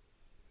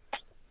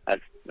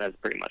 That's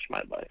pretty much my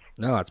advice.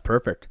 No, that's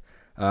perfect.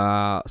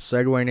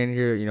 Segueing in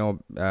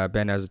here,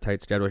 Ben has a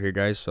tight schedule here,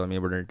 guys, so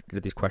we're going to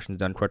get these questions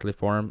done quickly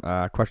for him.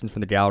 Questions from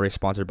the gallery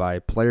sponsored by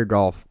Player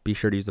Golf. Be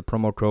sure to use the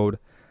promo code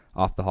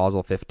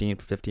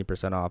OFFTHEHOSEL15 for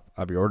 15% off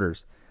of your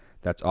orders.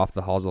 That's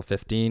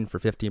OFFTHEHOSEL15 for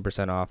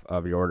 15% off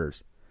of your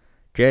orders.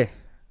 Okay,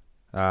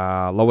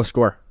 lowest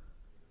score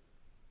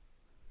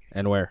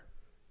and where?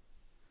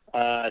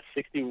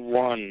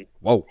 61.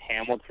 Whoa.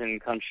 Hamilton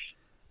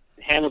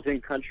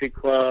Country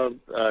Club,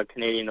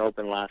 Canadian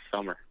Open last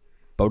summer.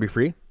 Bogey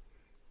free?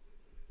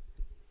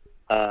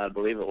 I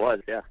believe it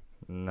was, yeah.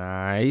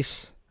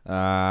 Nice.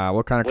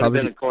 What kind of club? Would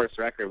have been a course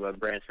record, but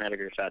Brant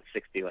Snedeker shot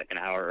 60 like an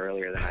hour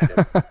earlier than I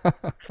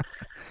did.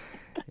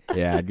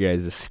 Yeah, you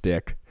guys a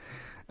stick.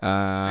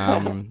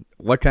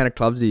 What kind of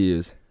clubs do you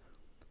use?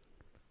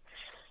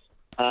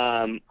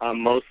 I'm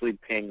mostly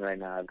ping right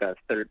now. I've got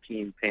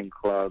 13 ping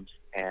clubs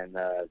and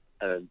a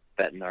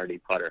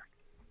Bettinardi putter.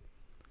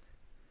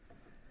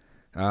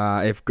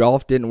 If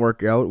golf didn't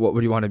work out, what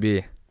would you want to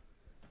be?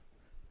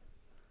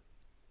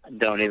 I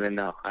don't even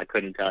know. I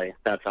couldn't tell you.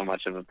 That's how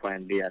much of a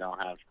plan B I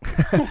don't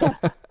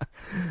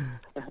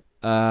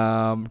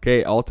have.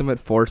 Okay, ultimate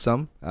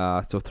foursome.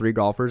 So 3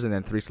 golfers and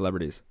then 3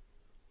 celebrities.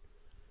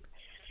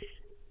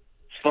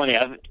 It's funny.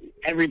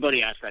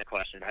 Everybody asks that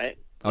question, right?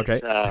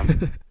 Okay.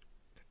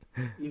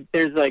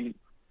 There's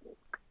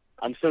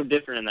I'm so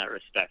different in that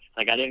respect.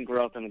 I didn't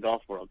grow up in the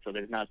golf world, so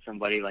there's not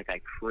somebody I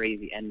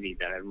crazy envied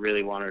that I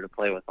really wanted to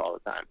play with all the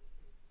time.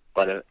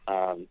 But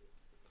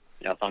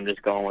if I'm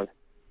just going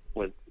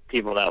with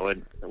people that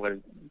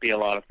would be a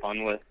lot of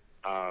fun with,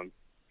 I'd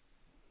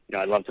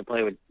love to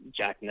play with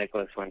Jack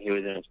Nicklaus when he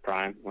was in his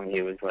prime, when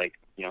he was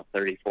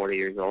 30, 40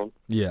 years old.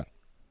 Yeah.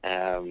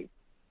 An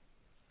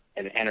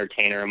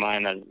entertainer of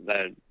mine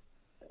that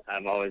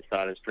I've always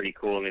thought is pretty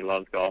cool and he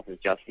loves golf is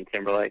Justin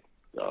Timberlake.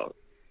 So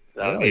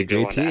that would be a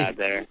good one to add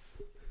there.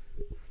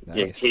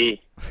 Nice.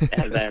 JT.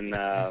 And then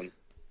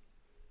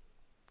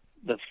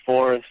the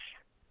fourth,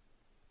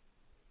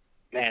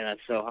 man,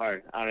 that's so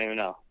hard. I don't even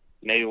know.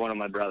 Maybe one of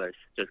my brothers,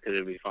 just because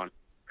it would be fun.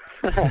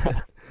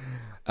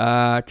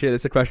 Okay,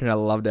 this is a question I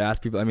love to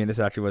ask people. This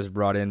actually was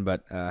brought in,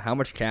 but how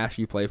much cash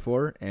do you play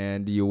for,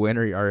 and do you win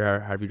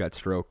or have you got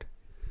stroked?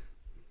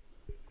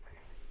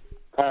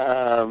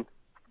 I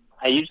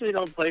usually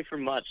don't play for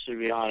much, to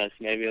be honest.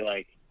 Maybe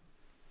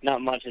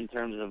not much in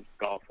terms of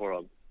golf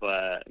world,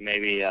 but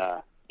maybe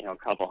a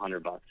couple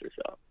 $100 or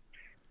so.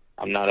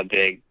 I'm not a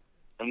big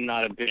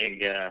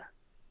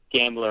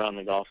gambler on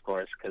the golf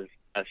course because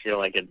I feel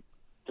like it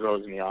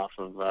throws me off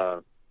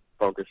of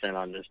focusing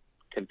on just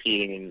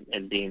competing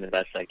and being the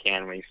best I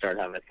can when you start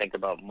having to think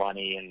about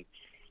money and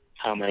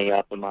how many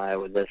up am I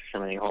with this,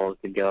 how many holes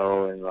to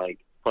go, and like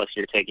plus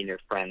you're taking your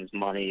friend's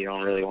money. You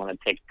don't really want to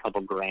take a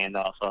couple grand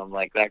off of them,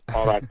 like that,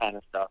 all that kind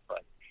of stuff.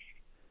 But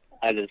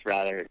I just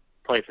rather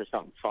play for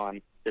something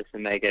fun just to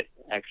make it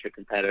extra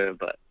competitive,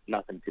 but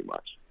nothing too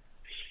much.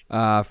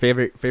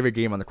 Favorite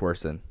game on the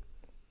course then?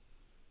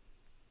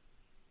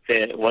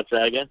 What's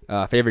that again?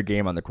 Favorite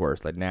game on the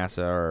course, like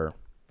NASA or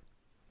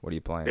what are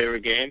you playing?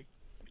 Favorite game?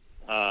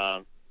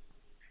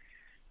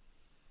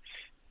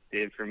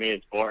 Dude, for me,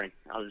 it's boring.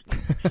 I'll just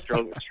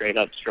straight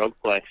up stroke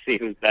play, see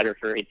who's better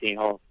for 18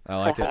 holes. I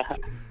like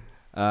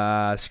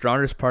it.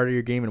 Strongest part of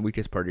your game and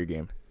weakest part of your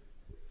game?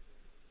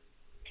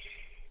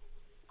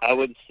 I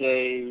would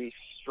say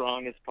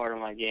strongest part of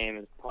my game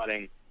is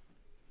putting.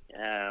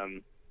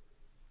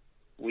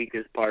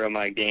 Weakest part of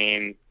my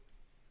game,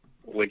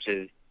 which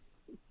is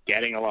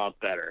getting a lot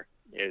better,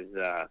 is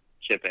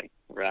chipping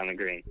around the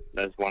green.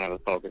 That's one of the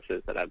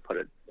focuses that I've put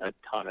a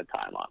ton of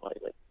time on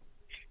lately.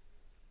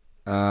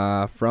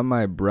 From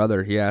my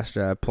brother, he asked,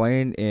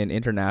 playing in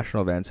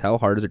international events, how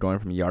hard is it going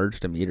from yards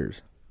to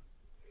meters?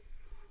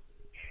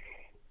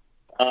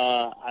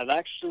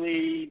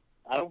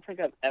 I don't think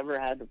I've ever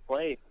had to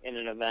play in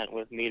an event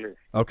with meters.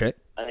 Okay.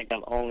 I think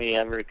I've only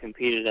ever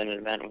competed in an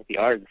event with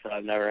yards, so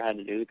I've never had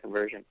to do the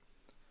conversion.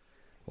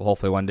 Well,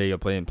 hopefully one day you'll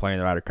play in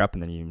the Ryder Cup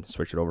and then you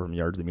switch it over from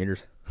yards to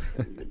meters.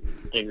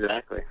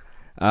 Exactly.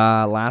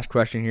 Last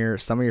question here.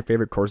 Some of your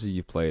favorite courses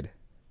you've played?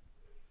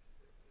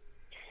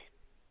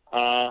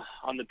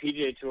 On the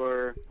PGA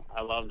Tour,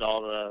 I loved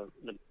all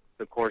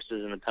the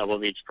courses in the Pebble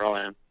Beach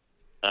Pro-Am.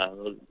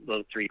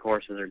 Those 3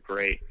 courses are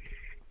great.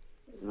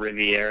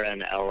 Riviera in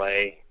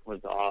LA was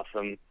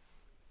awesome.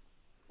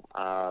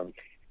 Some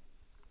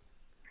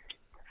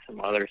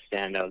other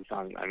standouts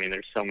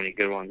there's so many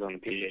good ones on the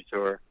PGA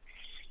Tour.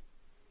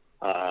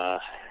 I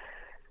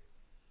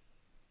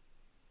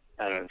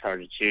don't know, it's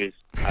hard to choose.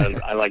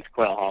 I liked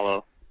Quail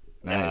Hollow,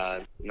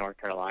 Nice. North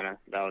Carolina.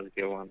 That was a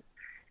good one.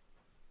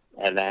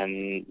 And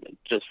then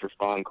just for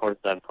fun, courses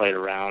I've played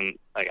around,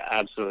 like I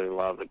absolutely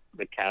love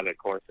the Cabot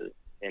courses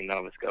in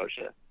Nova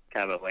Scotia.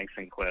 Cabot Links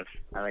and Cliffs.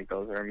 I think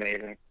those are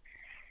amazing.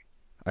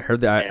 I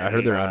heard that. I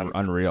heard they're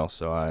unreal,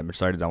 so I'm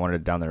excited. I wanted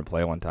to down there and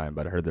play one time,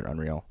 but I heard they're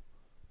unreal.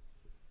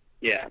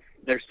 Yeah,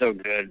 they're so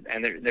good,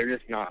 and they're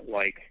just not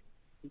like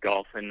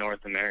golf in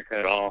North America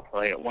at all.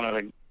 Like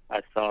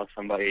I saw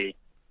somebody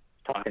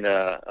talking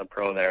to a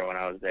pro there when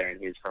I was there,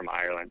 and he's from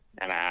Ireland,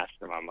 and I asked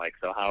him, I'm like,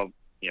 so how,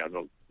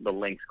 the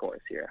links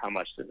course here, how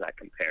much does that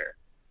compare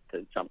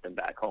to something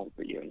back home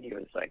for you? And he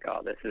was like,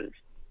 oh, this is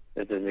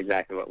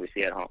exactly what we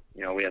see at home.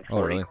 We have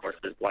 40 really?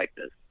 courses like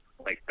this.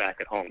 Like back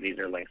at home, these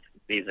are links.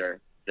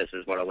 This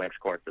is what a links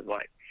course is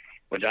like,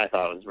 which I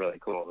thought was really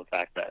cool. The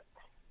fact that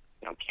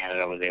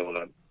Canada was able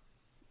to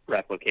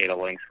replicate a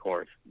links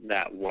course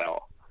that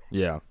well.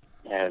 Yeah.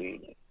 And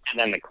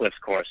then the Cliffs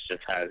course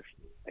just has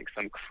like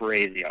some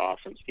crazy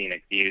awesome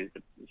scenic views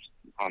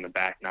on the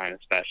back nine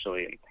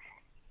especially. And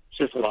it's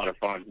just a lot of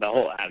fun. The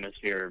whole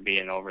atmosphere of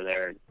being over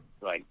there,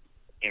 like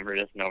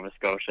Inverness, Nova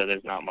Scotia,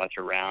 there's not much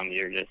around.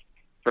 You're just,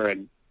 for a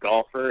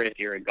golfer, if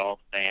you're a golf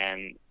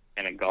fan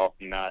and a golf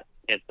nut,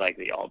 it's like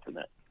the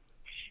ultimate.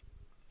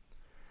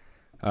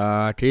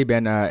 Okay,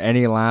 Ben,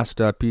 any last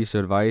piece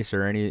of advice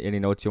or any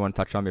notes you want to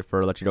touch on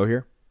before I let you go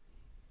here?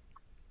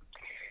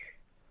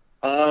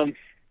 No,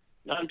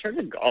 in terms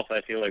of golf, I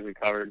feel like we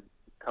covered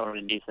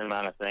a decent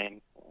amount of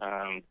things.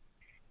 I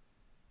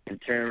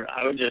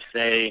would just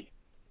say,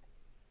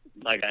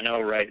 like, I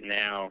know right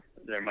now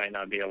there might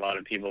not be a lot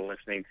of people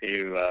listening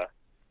to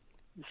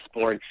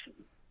sports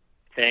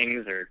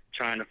things or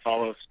trying to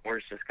follow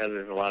sports just because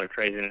there's a lot of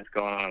craziness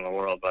going on in the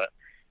world. But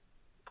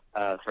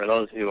for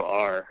those who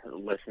are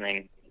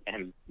listening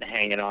and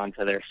hanging on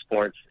to their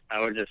sports, I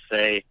would just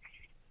say,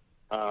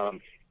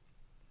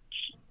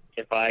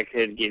 if I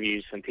could give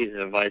you some pieces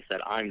of advice that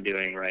I'm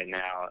doing right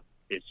now,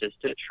 it's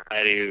just to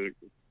try to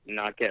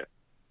not get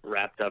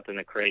wrapped up in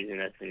the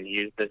craziness and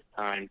use this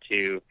time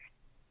to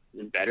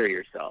better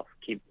yourself,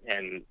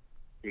 and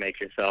make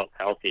yourself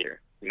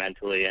healthier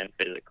mentally and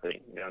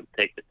physically.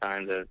 Take the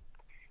time to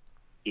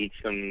eat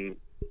some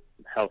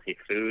healthy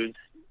foods,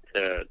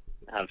 to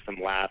have some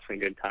laughs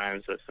and good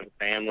times with some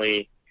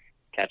family,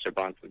 catch up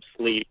on some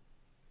sleep,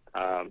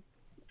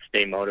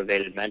 stay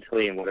motivated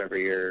mentally in whatever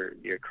your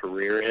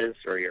career is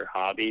or your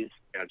hobbies.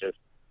 Just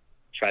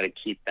try to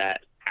keep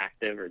that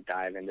active or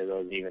dive into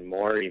those even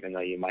more, even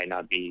though you might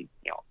not be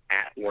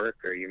at work,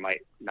 or you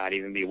might not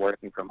even be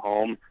working from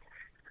home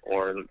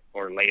or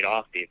laid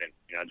off even.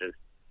 Just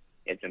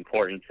it's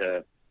important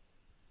to,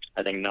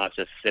 I think, not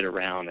just sit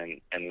around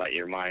and let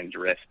your mind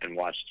drift and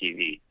watch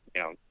TV.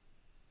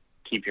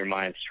 Keep your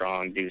mind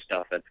strong, do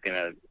stuff that's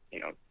gonna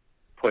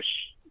push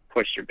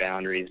your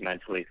boundaries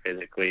mentally,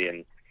 physically,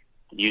 and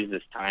use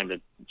this time to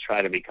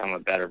try to become a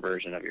better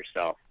version of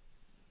yourself.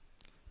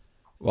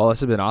 Well, this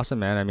has been awesome,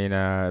 man. I mean,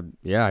 I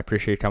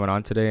appreciate you coming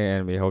on today,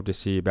 and we hope to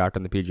see you back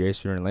on the PGA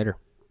sooner and later.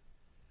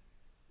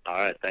 All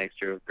right, thanks,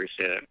 Drew.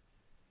 Appreciate it.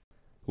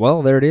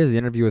 Well, there it is, the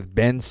interview with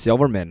Ben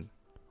Silverman.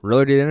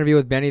 Really good interview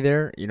with Benny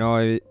there. You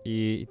know,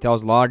 he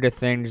tells a lot of good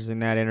things in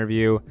that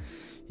interview.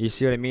 You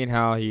see what I mean?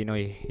 How he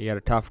had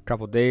a tough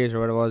couple days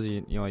or what it was.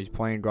 He's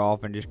playing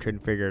golf and just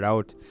couldn't figure it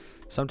out.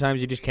 Sometimes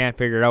you just can't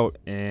figure it out,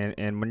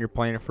 and when you're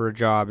playing for a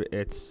job,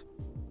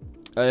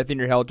 I think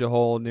you're held to a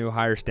whole new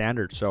higher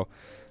standard. So,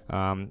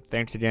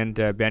 thanks again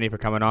to Benny for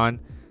coming on.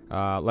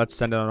 Let's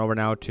send it on over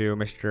now to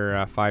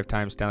Mr.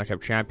 Five-time Stanley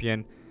Cup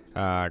champion,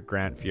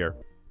 Grant Fuhr.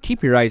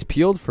 Keep your eyes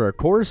peeled for a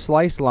Coors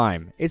Sliced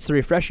Lime. It's the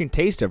refreshing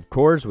taste of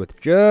Coors with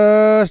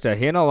just a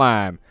hint of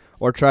lime.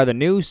 Or try the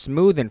new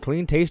smooth and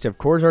clean taste of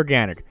Coors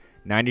Organic.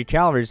 90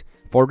 calories,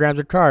 4 grams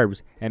of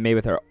carbs, and made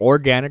with our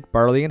organic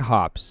barley and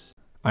hops.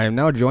 I am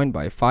now joined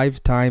by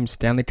 5-time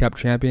Stanley Cup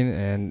champion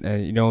and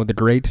the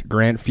great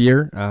Grant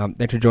Fuhr.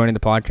 Thanks for joining the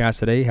podcast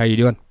today. How you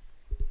doing?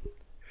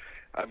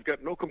 I've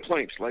got no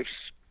complaints. Life's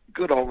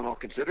good, all in all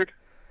considered.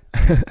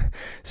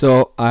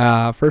 So,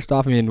 first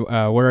off,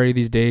 where are you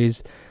these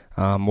days?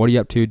 What are you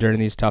up to during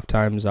these tough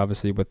times,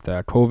 obviously, with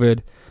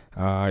COVID?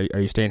 Are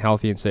you staying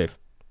healthy and safe?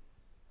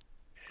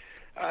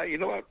 You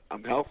know what?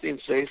 I'm healthy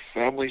and safe.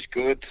 Family's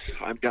good.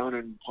 I'm down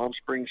in Palm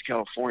Springs,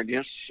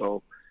 California,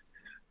 so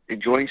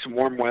enjoying some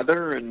warm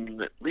weather,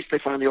 and at least they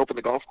finally opened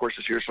the golf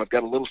courses here, so I've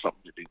got a little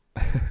something to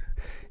do.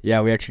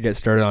 Yeah, we actually get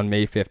started on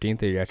May 15th.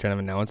 They kind of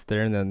announced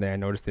there, and then I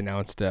noticed they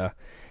announced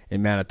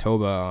in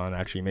Manitoba on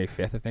actually May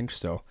 5th, I think.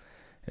 So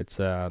it's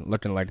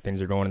looking like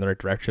things are going in the right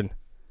direction.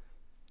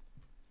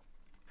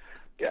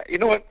 Yeah, you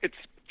know what? It's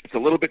a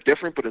little bit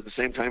different, but at the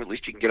same time, at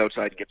least you can get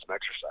outside and get some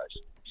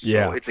exercise. So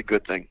yeah, it's a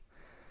good thing.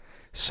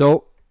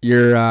 So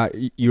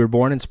you were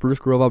born in Spruce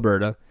Grove,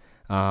 Alberta.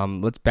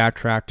 Let's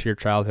backtrack to your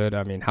childhood.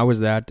 How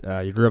was that?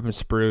 You grew up in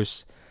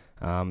Spruce.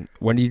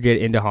 When did you get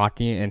into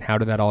hockey, and how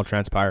did that all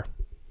transpire?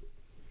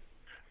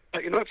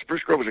 You know what?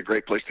 Spruce Grove was a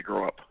great place to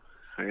grow up.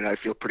 I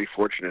feel pretty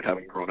fortunate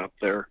having grown up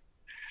there.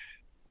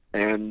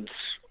 And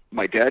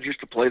my dad used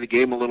to play the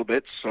game a little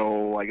bit,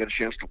 so I got a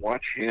chance to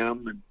watch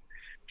him and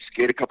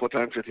skate a couple of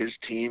times with his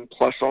team,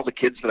 plus all the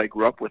kids that I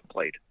grew up with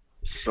played.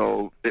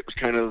 So it was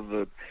kind of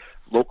the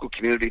local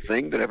community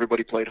thing that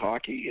everybody played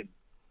hockey, and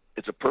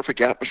it's a perfect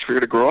atmosphere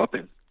to grow up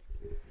in.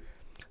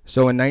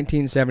 So in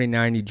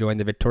 1979, you joined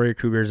the Victoria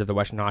Cougars of the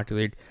Western Hockey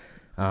League,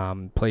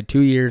 played 2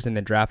 years, and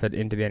then drafted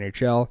into the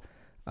NHL.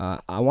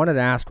 I wanted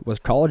to ask, was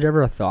college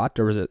ever a thought,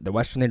 or was it the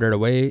Western League right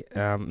away?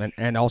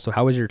 And also,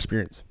 how was your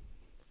experience?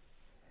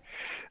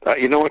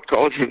 You know what?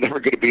 College was never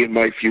going to be in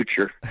my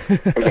future. I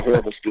was a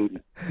horrible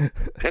student.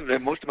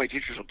 And most of my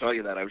teachers will tell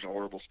you that I was a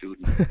horrible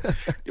student.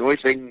 The only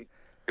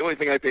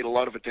thing I paid a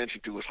lot of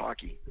attention to was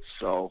hockey.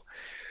 So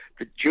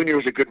the junior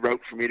was a good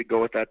route for me to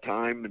go at that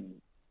time, and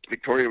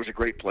Victoria was a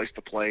great place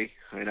to play.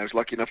 I was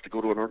lucky enough to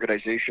go to an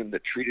organization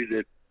that treated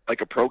it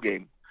like a pro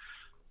game.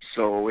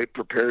 So it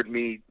prepared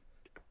me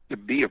to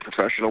be a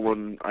professional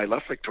when I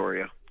left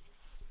Victoria.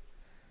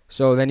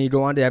 So then you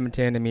go on to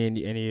Edmonton.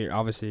 And you,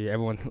 obviously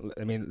everyone.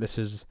 This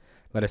is,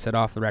 like I said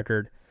off the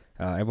record,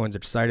 everyone's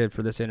excited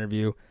for this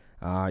interview.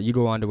 You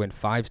go on to win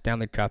 5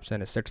 Stanley Cups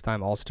and a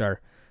 6-time All-Star.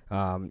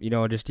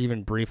 Just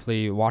even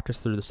briefly walk us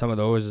through some of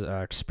those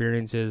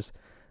experiences.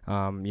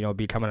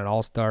 Becoming an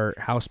All-Star.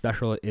 How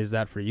special is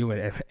that for you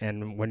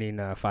and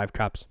winning 5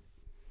 Cups?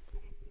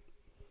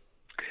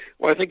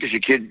 Well, I think as a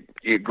kid,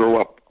 you grow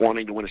up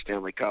wanting to win a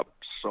Stanley Cup.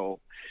 So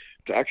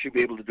to actually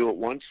be able to do it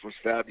once was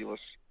fabulous.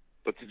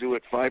 But to do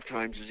it 5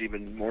 times is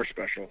even more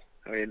special.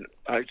 I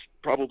was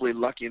probably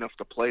lucky enough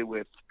to play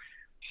with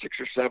 6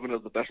 or 7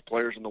 of the best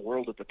players in the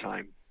world at the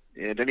time.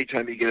 And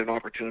anytime you get an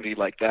opportunity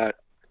like that,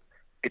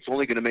 it's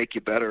only going to make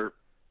you better.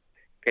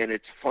 And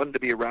it's fun to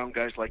be around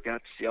guys like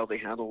that, to see how they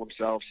handle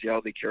themselves, see how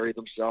they carry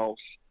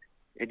themselves.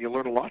 And you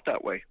learn a lot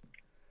that way.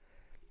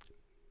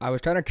 I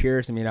was kind of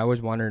curious. I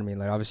was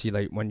wondering, obviously,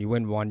 when you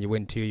win 1, you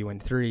win 2, you win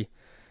 3.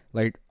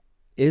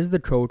 Is the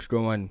coach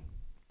going,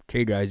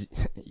 okay, guys,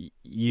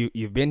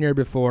 you've been here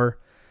before,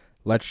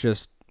 let's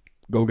just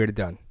go get it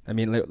done?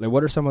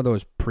 What are some of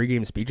those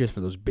pregame speeches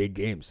for those big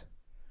games?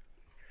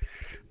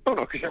 Oh,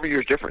 no, because every year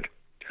is different.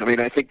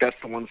 I think that's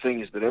the one thing,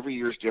 is that every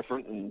year is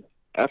different, and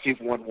after you've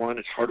won 1,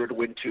 it's harder to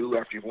win 2.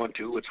 After you've won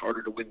 2, it's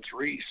harder to win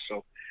 3.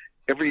 So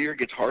every year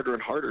gets harder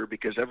and harder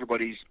because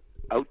everybody's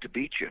out to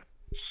beat you.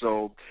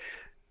 So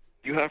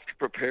you have to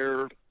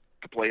prepare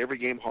to play every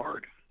game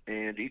hard,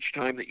 and each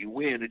time that you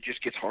win, it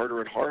just gets harder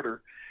and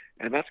harder.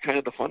 And that's kind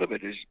of the fun of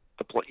it, is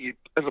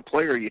as a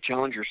player, you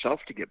challenge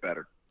yourself to get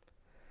better.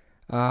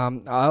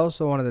 I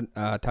also wanted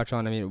to touch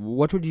on,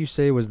 what would you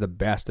say was the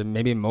best and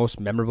maybe most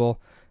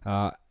memorable?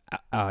 You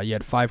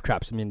had 5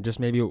 Cups. Just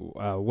maybe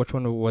which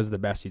one was the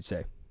best, you'd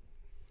say?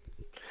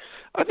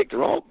 I think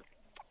they're all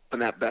on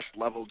that best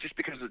level, just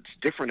because it's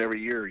different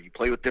every year. You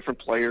play with different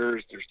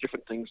players. There's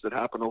different things that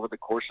happen over the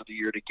course of the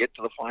year to get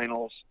to the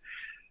finals,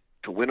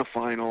 to win a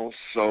final.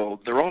 So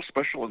they're all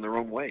special in their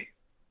own way.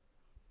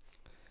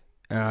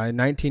 In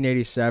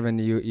 1987,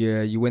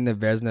 you win the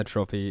Vezina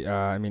Trophy.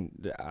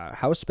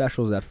 How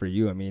special is that for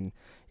you?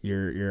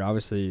 You're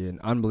obviously an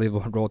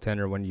unbelievable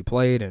goaltender when you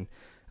played, and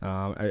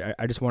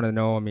I just want to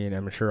know.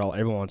 I'm sure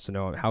everyone wants to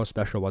know, how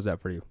special was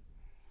that for you?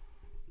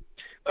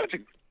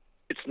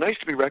 It's nice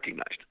to be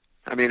recognized.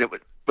 I mean,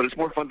 but it's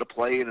more fun to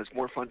play, and it's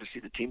more fun to see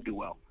the team do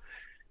well.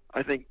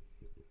 I think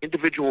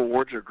individual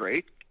awards are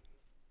great,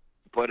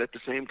 but at the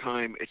same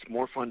time, it's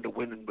more fun to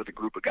win with a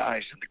group of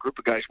guys. And the group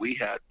of guys we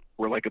had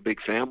were like a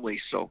big family.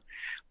 So,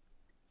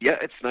 yeah,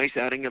 it's nice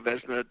adding a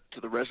Vezina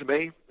to the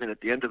resume, and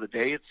at the end of the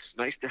day, it's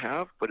nice to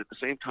have. But at the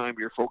same time,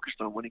 you're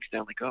focused on winning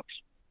Stanley Cups.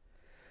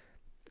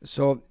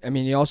 So, I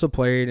mean, you also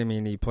played. I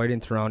mean, you played in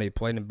Toronto, you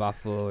played in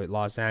Buffalo,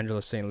 Los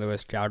Angeles, St.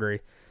 Louis,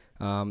 Calgary.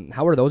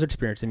 How were those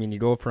experiences? I mean, you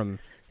go from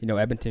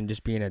Edmonton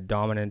just being a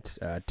dominant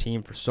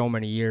team for so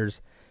many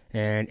years,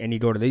 and you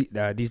go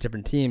to these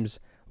different teams.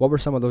 What were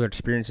some of those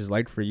experiences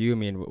like for you? I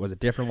mean, was it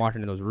different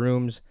walking in those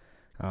rooms?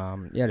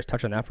 Just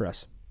touch on that for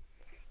us.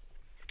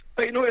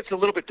 It's a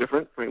little bit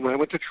different. When I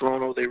went to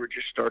Toronto, they were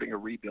just starting a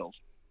rebuild.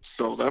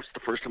 So that's the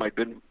first time I'd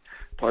been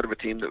part of a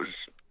team that was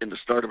in the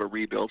start of a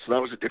rebuild. So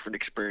that was a different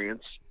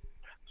experience.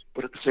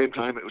 But at the same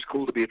time, it was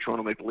cool to be a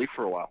Toronto Maple Leaf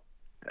for a while.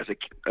 As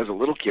a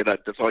little kid,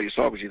 that's all you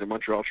saw was either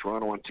Montreal,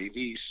 Toronto on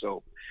TV.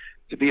 So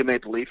to be a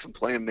Maple Leaf and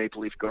play in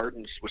Maple Leaf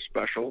Gardens was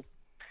special.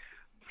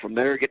 From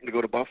there, getting to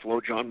go to Buffalo,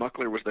 John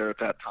Muckler was there at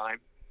that time,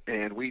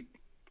 and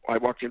I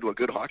walked into a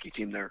good hockey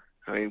team there.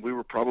 I mean, we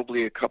were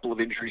probably a couple of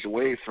injuries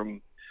away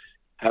from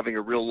having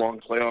a real long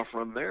playoff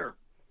run there.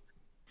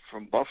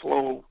 From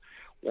Buffalo,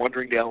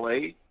 wandering to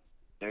L.A.,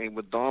 I mean,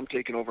 with Dom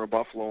taking over in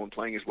Buffalo and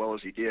playing as well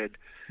as he did,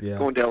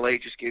 going to L.A.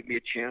 just gave me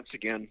a chance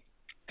again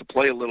to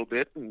play a little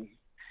bit and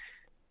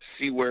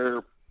see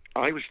where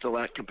I was still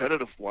at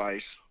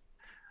competitive-wise.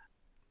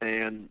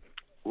 And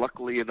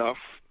luckily enough,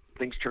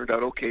 things turned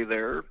out okay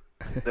there,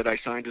 that I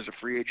signed as a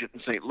free agent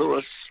in St.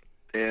 Louis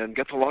and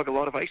got to log a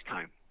lot of ice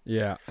time.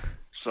 Yeah.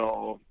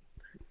 So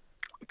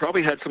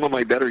probably had some of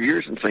my better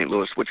years in St.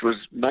 Louis, which was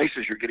nice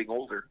as you're getting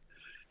older.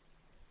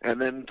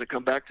 And then to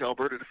come back to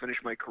Alberta to finish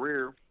my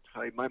career,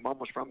 my mom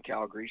was from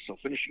Calgary, so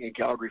finishing in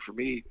Calgary for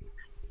me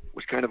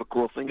was kind of a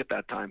cool thing at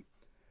that time.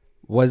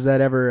 Was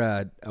that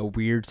ever a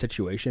weird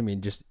situation? I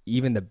mean, just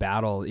even the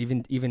battle,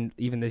 even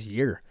this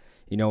year,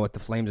 with the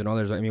Flames and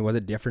others. I mean, was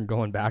it different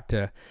going back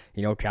to,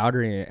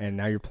 Calgary, and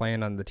now you're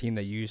playing on the team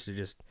that you used to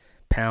just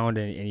pound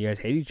and you guys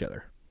hate each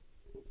other?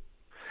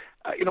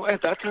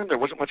 At that time, there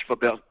wasn't much of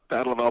a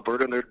battle of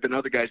Alberta, and there had been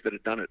other guys that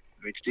had done it.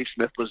 I mean, Steve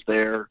Smith was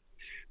there.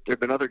 There had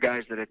been other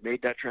guys that had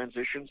made that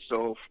transition,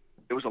 so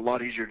it was a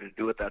lot easier to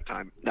do at that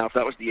time. Now, if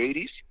that was the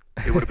 80s,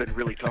 it would have been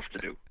really tough to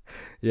do.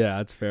 Yeah,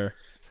 that's fair.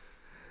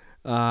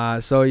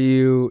 So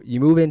you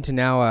move into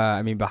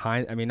now, not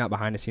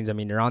behind the scenes. I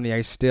mean, you're on the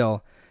ice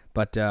still,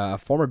 but a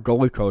former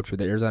goalie coach with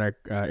the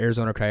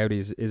Arizona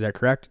Coyotes. Is that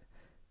correct?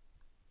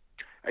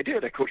 I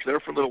did. I coached there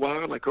for a little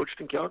while, and I coached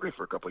in Calgary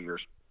for a couple of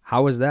years.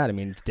 How was that? I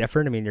mean, it's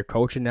different. I mean, you're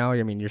coaching now.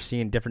 I mean, you're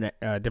seeing different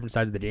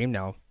sides of the game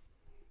now.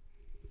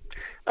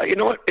 You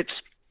know what? It's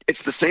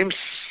the same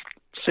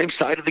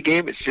side of the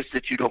game. It's just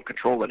that you don't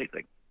control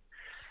anything.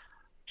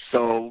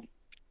 So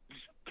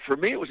for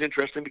me, it was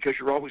interesting because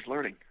you're always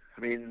learning.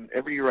 I mean,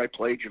 every year I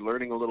played, you're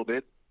learning a little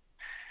bit.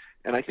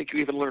 And I think you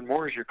even learn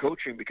more as you're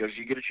coaching because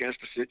you get a chance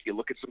to sit, you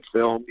look at some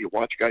film, you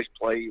watch guys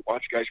play, you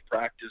watch guys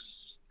practice,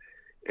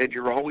 and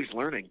you're always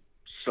learning.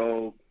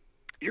 So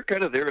you're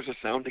kind of there as a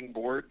sounding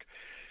board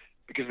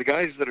because the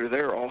guys that are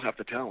there all have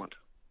the talent.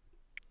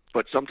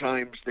 But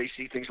sometimes they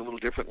see things a little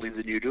differently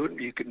than you do, and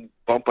you can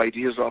bump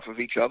ideas off of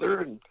each other,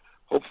 and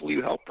hopefully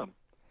you help them.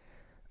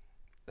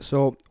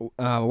 So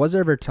was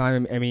there ever a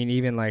time, I mean,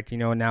 even like,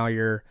 now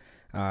you're,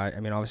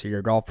 obviously you're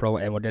a golf pro,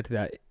 and we'll get to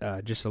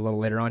that just a little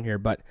later on here,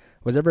 but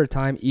was there ever a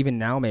time, even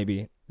now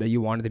maybe, that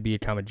you wanted to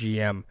become a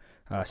GM,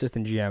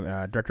 assistant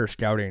GM, director of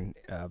scouting?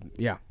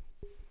 Yeah.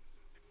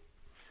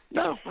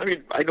 No, I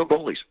mean, I know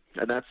goalies,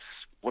 and that's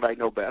what I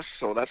know best,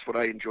 so that's what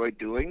I enjoyed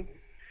doing.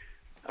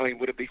 I mean,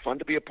 would it be fun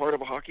to be a part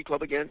of a hockey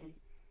club again?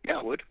 Yeah,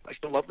 it would. I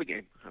still love the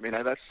game. I mean,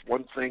 that's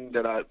one thing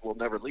that I will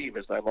never leave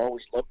is I've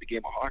always loved the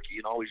game of hockey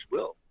and always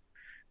will.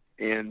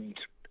 And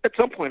at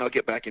some point, I'll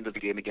get back into the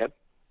game again.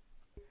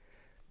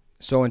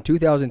 So in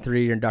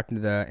 2003, you're inducted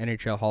into the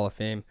NHL Hall of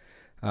Fame.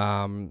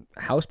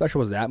 How special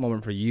was that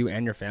moment for you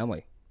and your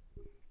family?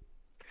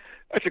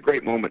 That's a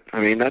great moment.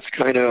 I mean, that's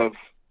kind of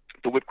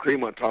the whipped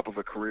cream on top of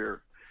a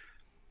career,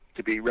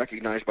 to be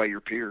recognized by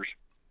your peers.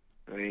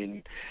 I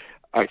mean,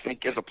 I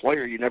think as a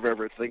player, you never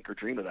ever think or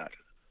dream of that.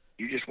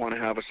 You just want to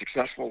have a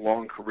successful,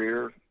 long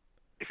career.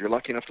 If you're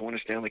lucky enough to win a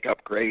Stanley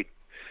Cup, great.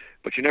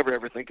 But you never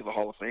ever think of the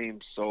Hall of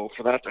Fame. So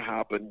for that to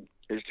happen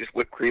is just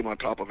whipped cream on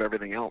top of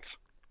everything else.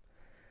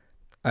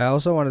 I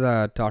also wanted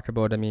to talk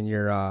about,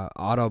 your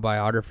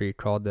autobiography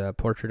called The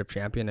Portrait of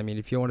Champion. I mean,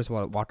 if you want to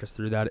walk us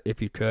through that,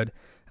 if you could,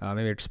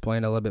 maybe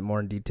explain a little bit more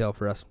in detail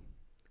for us.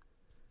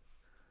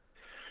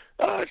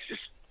 It's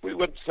just, we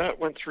went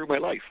through my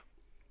life.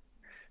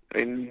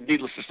 And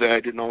needless to say, I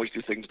didn't always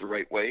do things the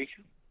right way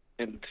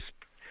and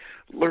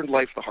learned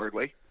life the hard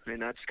way.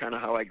 And that's kind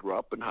of how I grew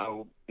up and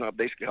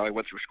basically how I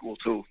went through school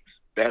too.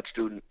 Bad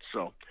student.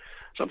 So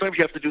sometimes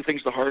you have to do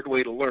things the hard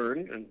way to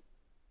learn. And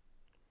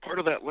part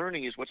of that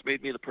learning is what's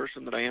made me the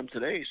person that I am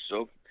today.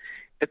 So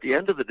at the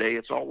end of the day,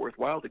 it's all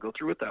worthwhile to go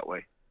through it that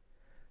way.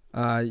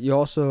 You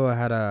also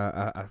had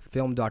a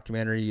film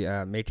documentary,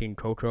 Making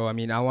Coco. I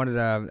mean, I wanted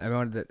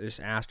to just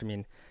ask. I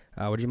mean,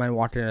 would you mind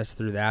walking us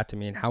through that? I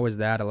mean, how was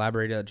that?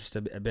 Elaborate just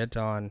a bit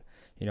on,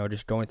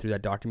 just going through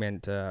that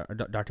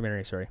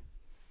documentary. Sorry.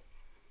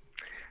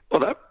 Well,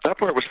 that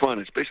part was fun.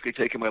 It's basically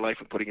taking my life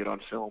and putting it on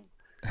film.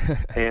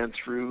 And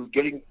through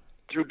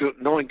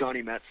knowing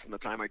Donnie Metz from the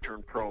time I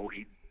turned pro,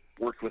 he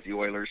worked with the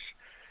Oilers,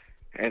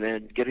 and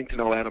then getting to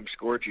know Adam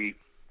Scorgie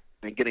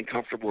and getting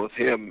comfortable with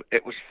him,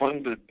 it was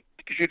fun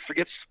because you'd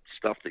forget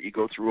stuff that you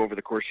go through over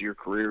the course of your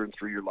career and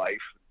through your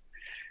life.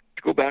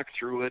 To go back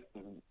through it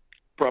and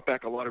brought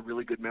back a lot of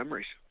really good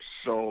memories.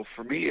 So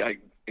for me, I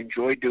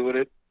enjoyed doing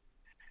it.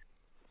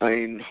 I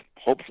mean,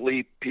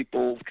 hopefully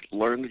people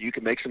learn that you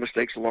can make some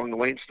mistakes along the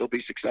way and still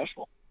be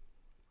successful.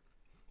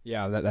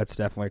 Yeah, that's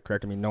definitely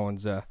correct. I mean, no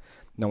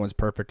one's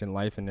perfect in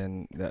life,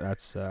 and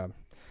that's a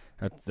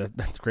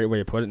great way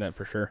of putting it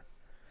for sure.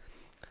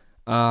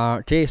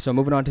 Okay, so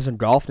moving on to some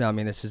golf now. I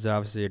mean, this is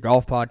obviously a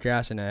golf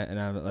podcast,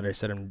 and like I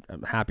said,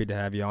 I'm happy to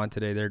have you on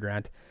today there,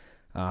 Grant.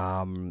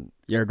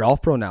 You're a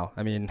golf pro now.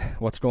 I mean,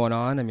 what's going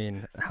on? I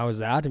mean, how is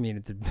that? I mean,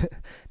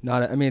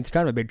 it's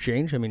kind of a big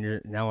change. I mean,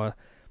 you're now a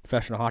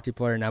professional hockey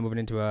player, now moving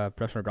into a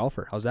professional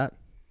golfer. How's that?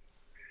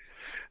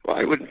 Well,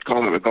 I wouldn't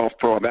call it a golf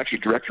pro. I'm actually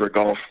director of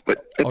golf,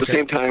 but at the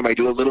same time, I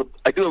do a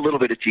little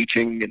bit of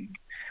teaching, and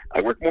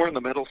I work more on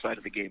the mental side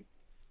of the game.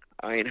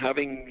 I mean,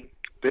 having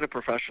been a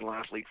professional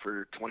athlete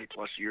for 20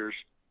 plus years,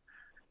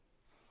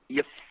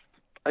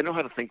 I know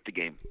how to think the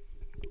game.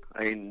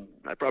 I mean,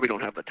 I probably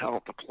don't have the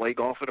talent to play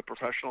golf at a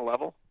professional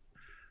level,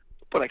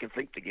 but I can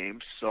think the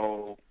game.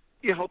 So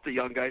you help the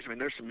young guys. I mean,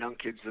 there's some young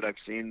kids that I've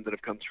seen that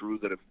have come through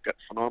that have got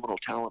phenomenal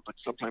talent, but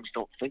sometimes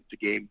don't think the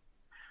game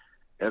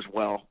as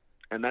well.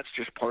 And that's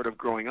just part of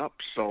growing up.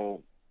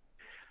 So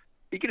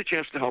you get a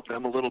chance to help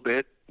them a little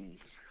bit.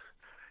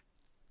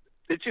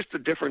 It's just a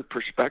different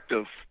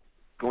perspective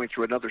going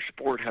through another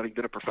sport, having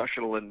been a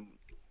professional in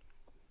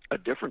a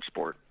different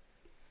sport.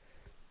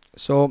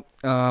 So,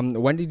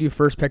 when did you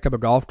first pick up a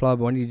golf club?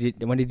 When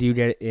did you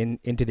get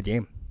into the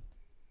game?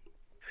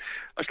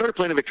 I started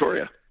playing in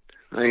Victoria.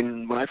 I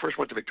mean, when I first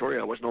went to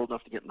Victoria, I wasn't old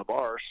enough to get in the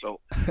bar, so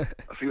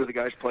a few of the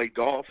guys played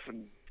golf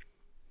and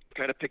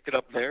kind of picked it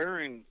up there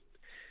and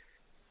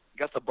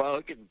got the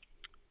bug. And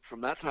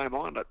from that time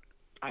on,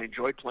 I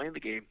enjoyed playing the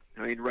game.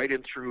 I mean, right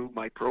in through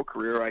my pro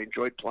career, I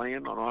enjoyed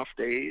playing on off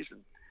days,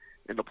 and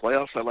in the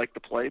playoffs, I like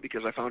to play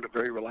because I found it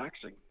very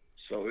relaxing.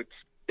 So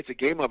it's a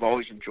game I've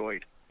always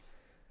enjoyed.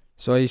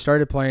 So you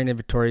started playing in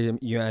Victoria.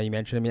 You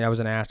mentioned. I mean, I was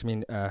going to ask. I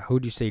mean, who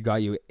would you say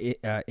got you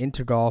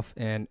into golf,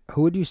 and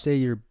who would you say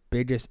your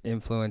biggest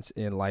influence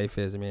in life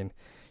is? I mean,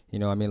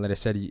 like I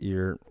said,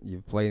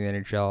 you've played in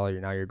the NHL.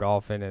 You're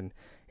golfing, and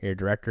you're a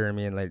director. I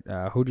mean, like,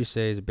 who would you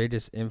say is the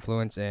biggest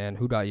influence, and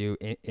who got you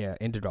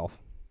into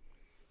golf?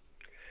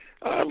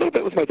 A little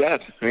bit with my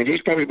dad. I mean,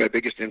 he's probably my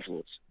biggest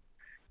influence.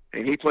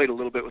 And he played a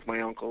little bit with my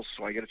uncles,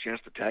 so I got a chance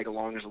to tag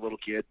along as a little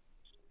kid.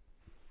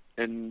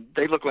 And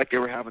they looked like they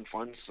were having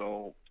fun,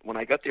 so when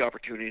I got the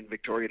opportunity in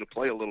Victoria to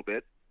play a little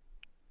bit,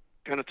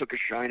 kind of took a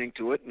shining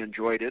to it and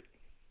enjoyed it.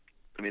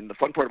 I mean, the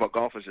fun part about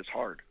golf is it's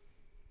hard.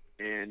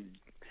 And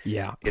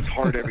yeah, it's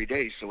hard every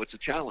day, so it's a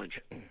challenge.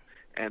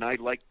 And I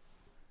like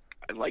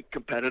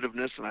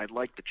competitiveness, and I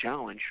like the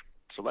challenge.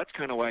 So that's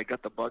kind of why I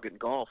got the bug in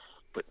golf.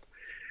 But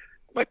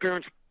my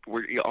parents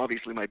were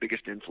obviously my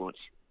biggest influence.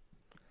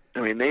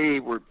 I mean,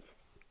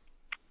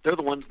 they're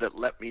the ones that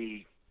let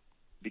me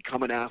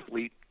become an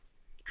athlete,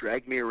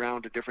 drag me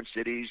around to different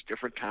cities,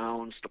 different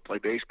towns to play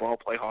baseball,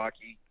 play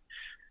hockey.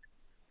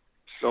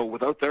 So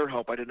without their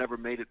help, I'd have never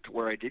made it to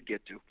where I did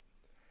get to.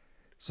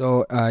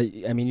 So,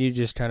 I mean, you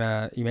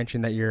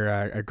mentioned that you're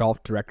a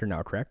golf director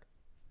now, correct?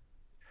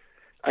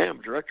 I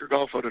am director of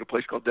golf out at a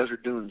place called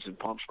Desert Dunes in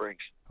Palm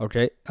Springs.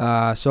 Okay.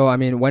 So, I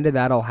mean, when did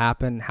that all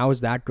happen? How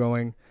is that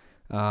going?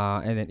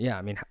 And then, yeah,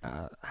 I mean,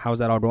 how's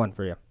that all going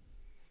for you?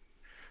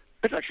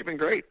 It's actually been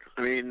great.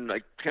 I mean,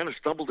 I kind of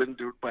stumbled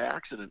into it by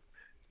accident.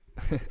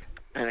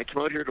 And I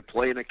came out here to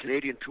play in a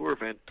Canadian Tour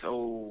event,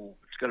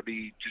 it's got to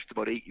be just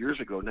about 8 years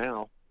ago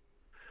now.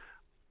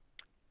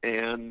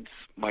 And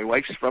my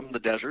wife's from the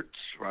desert.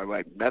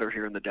 I met her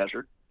here in the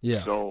desert.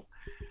 Yeah. So,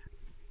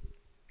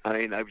 I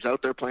mean, I was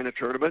out there playing a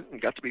tournament and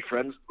got to be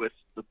friends with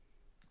the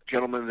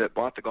gentleman that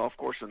bought the golf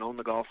course and owned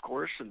the golf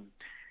course. And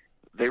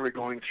they were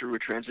going through a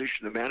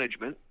transition of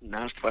management and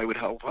asked if I would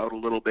help out a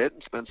little bit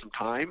and spend some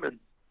time. And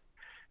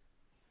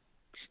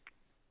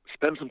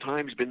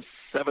it's been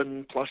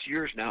 7+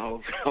 years now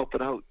of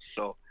helping out.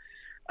 So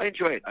I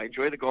enjoy it. I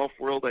enjoy the golf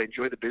world. I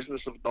enjoy the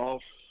business of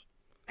golf,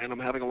 and I'm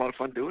having a lot of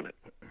fun doing it.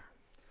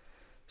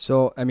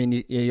 So, I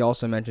mean, you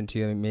also mentioned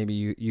too, maybe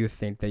you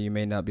think that you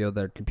may not be able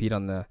to compete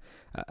on the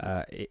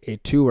a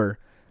tour.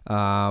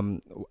 I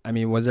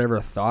mean, was there ever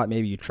a thought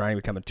maybe you try and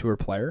become a tour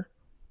player?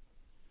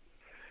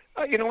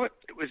 You know what?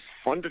 It was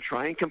fun to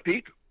try and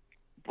compete,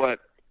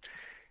 but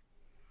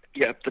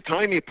yeah, the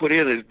time you put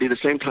in it'd be the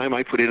same time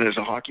I put in as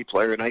a hockey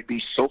player, and I'd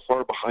be so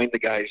far behind the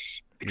guys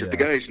because the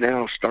guys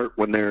now start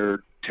when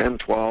they're 10,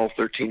 12,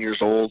 13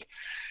 years old,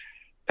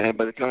 and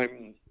by the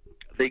time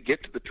they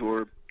get to the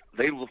tour,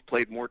 they will have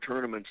played more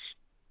tournaments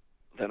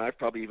than I've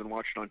probably even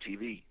watched on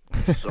TV.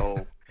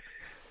 So,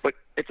 but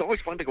it's always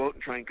fun to go out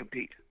and try and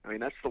compete. I mean,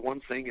 that's the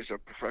one thing as a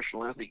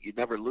professional athlete you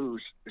never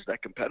lose is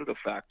that competitive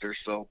factor.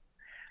 So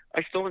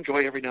I still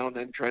enjoy every now and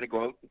then trying to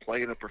go out and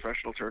play in a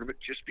professional tournament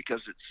just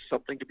because it's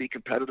something to be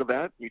competitive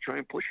at, and you try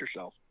and push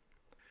yourself.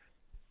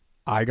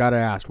 I got to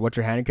ask, what's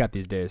your handicap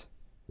these days?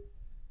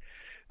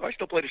 I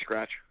still play to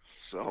scratch,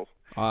 so.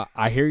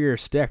 I hear your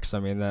sticks. I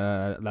mean,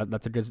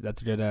 that's a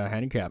good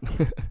handicap.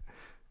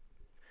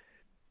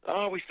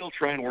 We still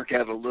try and work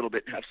at it a little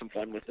bit and have some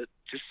fun with it,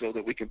 just so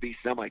that we can be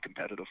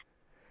semi-competitive.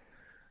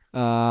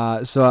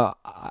 So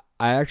I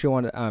actually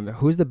want to.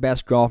 Who's the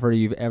best golfer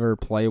you've ever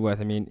played with?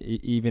 I mean,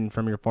 even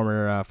from your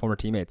former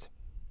teammates.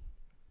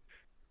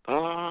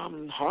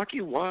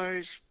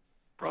 Hockey-wise,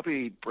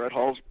 probably Brett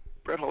Hall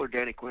or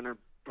Danny Quinn are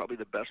probably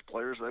the best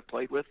players I've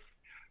played with.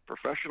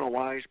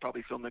 Professional-wise,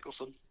 probably Phil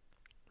Mickelson.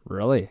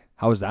 Really?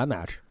 How was that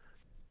match?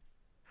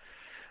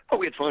 Oh,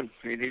 we had fun.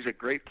 I mean, he's a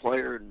great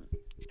player and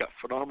he's got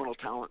phenomenal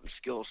talent and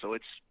skill. So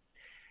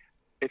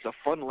it's a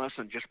fun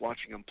lesson just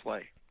watching him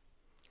play.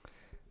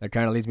 That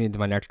kind of leads me into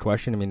my next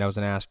question. I mean, I was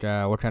going to ask,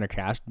 what kind of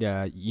cash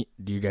do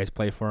you guys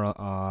play for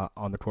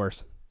on the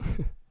course?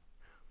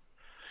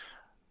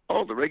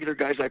 Oh, the regular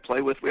guys I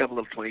play with, we have a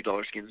little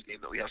 $20 skins game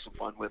that we have some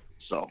fun with.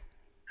 So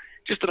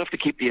just enough to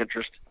keep the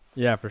interest.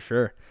 Yeah, for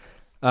sure.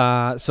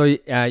 So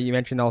you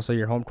mentioned also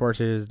your home course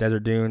is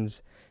Desert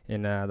Dunes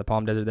in the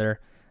Palm Desert there.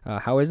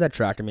 How is that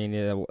track? I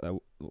mean,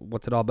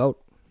 what's it all about?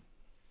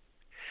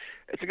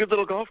 It's a good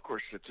little golf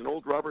course. It's an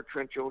old Robert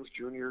Trent Jones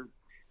Jr.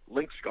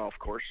 links golf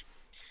course.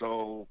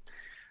 So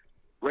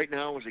right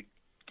now, as it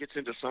gets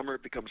into summer,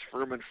 it becomes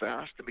firm and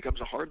fast. It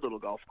becomes a hard little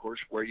golf course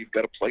where you've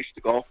got to place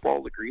the golf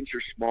ball. The greens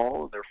are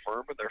small, and they're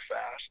firm, and they're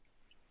fast.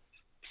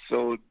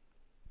 So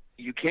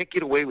you can't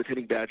get away with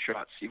hitting bad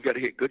shots. You've got to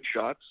hit good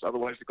shots,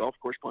 otherwise the golf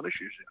course punishes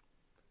you.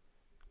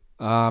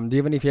 Do you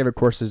have any favorite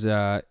courses,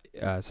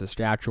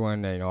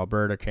 Saskatchewan,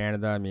 Alberta,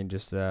 Canada? I mean,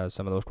 just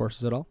some of those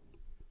courses at all?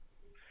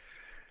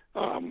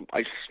 I'm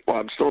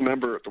still a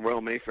member at the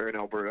Royal Mayfair in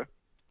Alberta.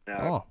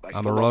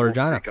 I'm a Royal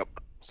Regina.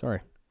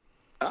 Sorry.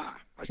 I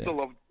still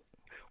love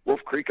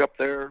Wolf Creek up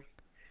there.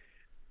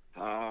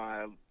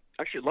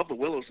 Actually, love the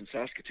Willows in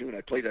Saskatoon.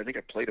 I think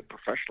I played a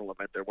professional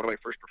event there, one of my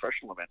first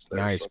professional events there.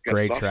 Nice, so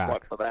great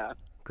track. For that.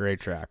 Great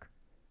track.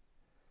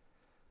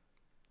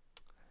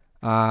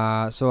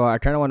 So I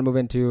kind of want to move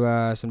into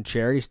some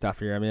charity stuff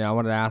here. I mean, I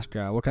wanted to ask,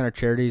 what kind of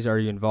charities are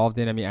you involved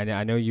in? I mean,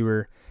 I know you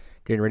were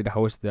getting ready to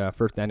host the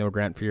first annual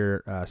grant for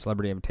your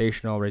Celebrity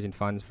Invitational, raising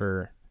funds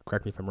for,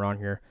 correct me if I'm wrong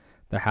here,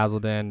 the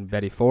Hazelden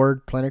Betty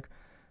Ford Clinic.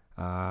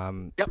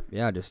 Yep.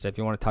 Yeah, just if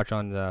you want to touch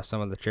on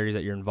some of the charities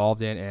that you're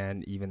involved in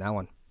and even that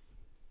one.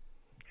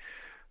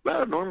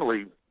 Well,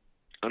 normally,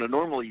 on a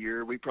normal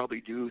year, we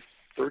probably do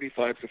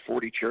 35 to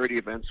 40 charity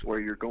events where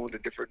you're going to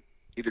different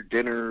either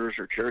dinners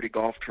or charity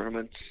golf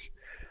tournaments.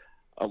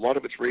 A lot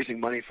of it's raising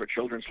money for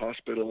children's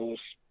hospitals,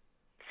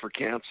 for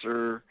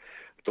cancer,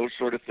 those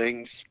sort of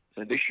things.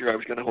 And this year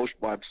I'm still going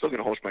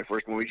to host my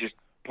first one. We just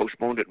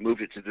postponed it,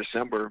 moved it to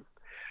December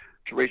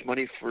to raise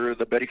money for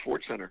the Betty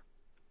Ford Center.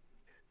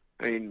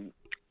 I mean,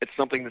 it's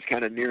something that's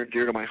kind of near and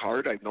dear to my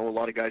heart. I know a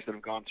lot of guys that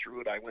have gone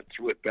through it. I went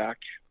through it back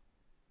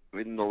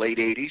in the late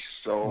 80s.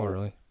 So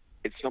really?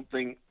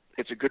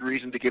 It's a good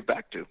reason to give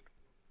back to.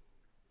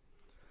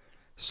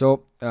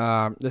 So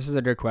this is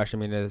a good question.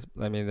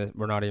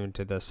 We're not even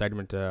to the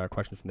segment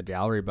questions from the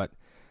gallery, but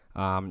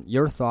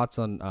your thoughts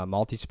on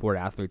multi-sport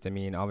athletes. I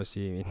mean,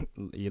 obviously,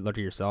 you look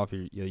at yourself.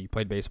 You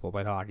played baseball,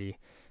 played hockey,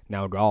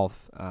 now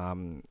golf.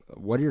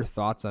 What are your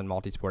thoughts on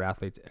multi-sport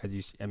athletes?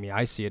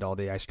 I see it all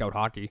day. I scout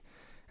hockey,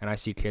 and I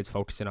see kids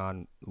focusing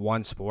on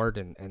one sport,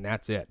 and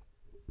that's it.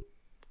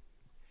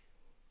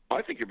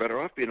 I think you're better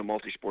off being a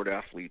multi-sport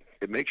athlete.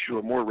 It makes you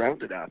a more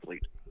rounded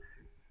athlete.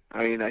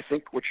 I mean, I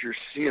think what you're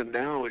seeing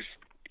now is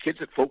kids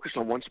that focus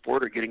on one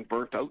sport are getting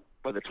burnt out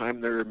by the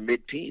time they're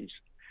mid-teens.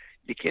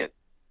 You can't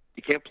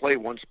play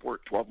one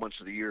sport 12 months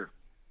of the year.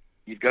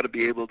 You've got to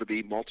be able to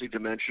be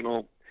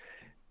multidimensional.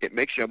 It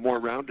makes you a more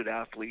rounded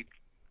athlete,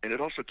 and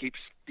it also keeps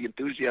the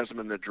enthusiasm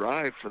and the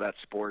drive for that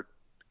sport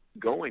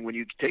going when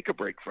you take a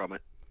break from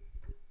it.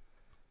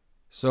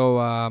 So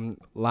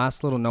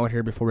last little note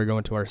here before we go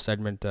into our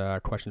segment,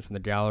 questions from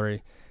the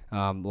gallery.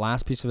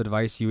 Last piece of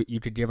advice you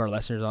could give our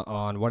listeners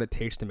on what it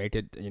takes to make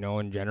it,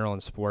 in general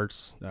in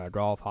sports,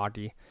 golf,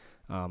 hockey,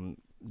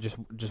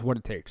 just what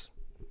it takes.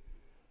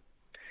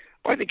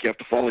 Well, I think you have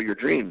to follow your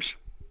dreams.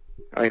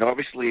 I mean,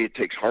 obviously it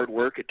takes hard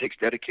work, it takes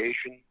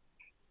dedication,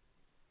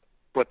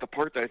 but the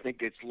part that I think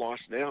gets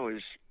lost now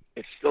is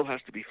it still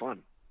has to be fun.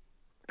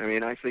 I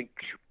mean, I think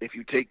if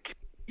you take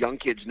young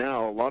kids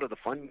now, a lot of the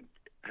fun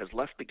has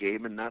left the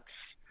game, and that's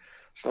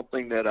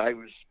something that I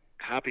was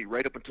happy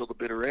right up until the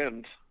bitter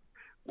end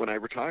when I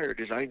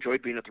retired, is I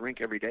enjoyed being at the rink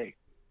every day,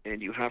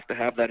 and you have to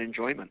have that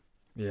enjoyment.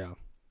 Yeah,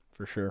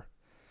 for sure.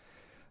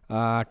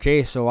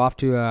 Okay, so off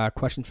to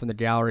questions from the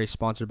gallery,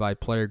 sponsored by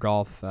Player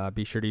Golf.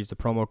 Be sure to use the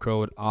promo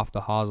code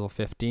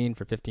OffTheHosel15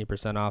 for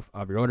 15% off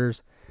of your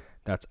orders.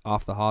 That's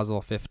Off the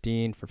Hosel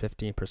 15 for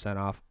 15%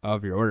 off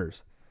of your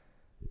orders.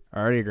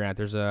 Alrighty, Grant,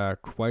 there's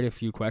quite a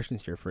few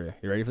questions here for you.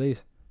 You ready for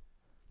these?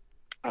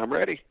 I'm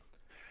ready.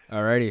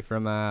 Alrighty,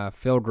 from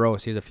Phil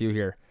Gross, he has a few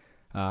here.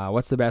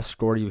 What's the best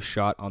score you've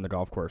shot on the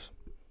golf course?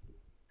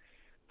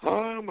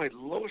 My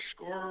lowest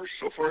score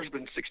so far has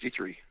been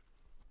 63.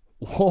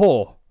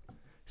 Whoa,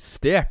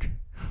 stick.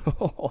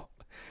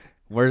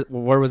 Where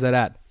was that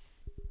at?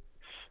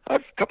 A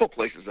couple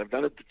places. I've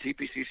done it at the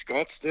TPC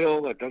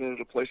Scottsdale. I've done it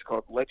at a place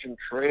called Legend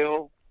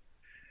Trail.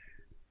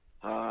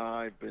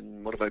 I've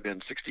been,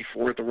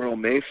 64 at the Royal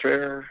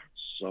Mayfair.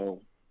 So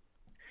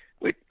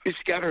we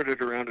scattered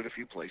it around at a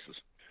few places.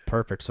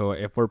 Perfect. So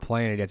if we're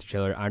playing against each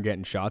other, I'm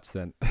getting shots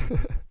then.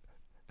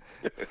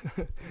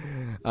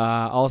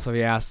 Also,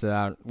 he asked,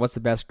 what's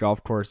the best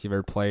golf course you've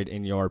ever played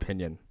in your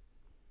opinion?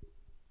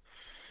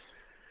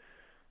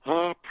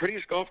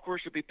 Prettiest golf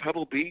course would be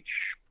Pebble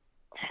Beach.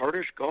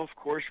 Hardest golf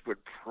course would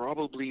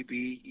probably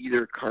be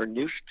either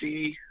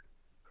Carnoustie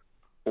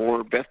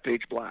or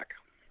Bethpage Black.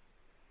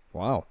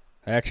 Wow.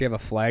 I actually have a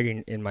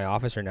flag in my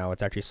office right now.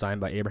 It's actually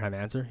signed by Abraham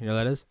Anser. You know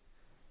who that is?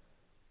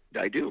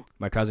 I do.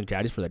 My cousin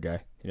caddies for that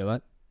guy. You know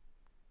that?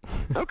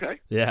 Okay.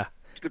 Yeah.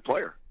 He's a good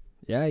player.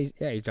 Yeah,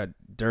 he's got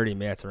dirty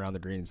mitts around the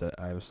greens.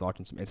 I was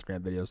watching some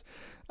Instagram videos.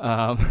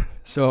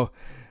 So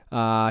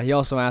he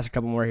also asked a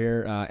couple more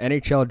here.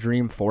 NHL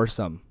Dream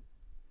Foursome.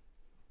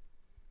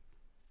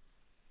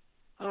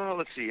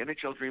 Let's see.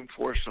 NHL Dream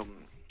Foursome.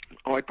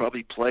 I'd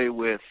probably play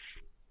with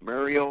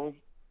Mario,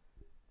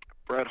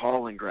 Brett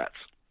Hall, and Gratz.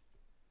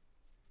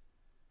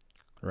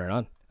 Right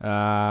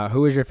on.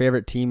 Who was your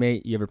favorite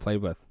teammate you ever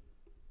played with?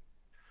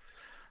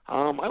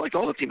 I liked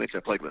all the teammates I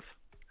played with.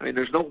 I mean,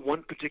 there's no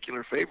one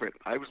particular favorite.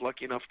 I was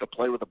lucky enough to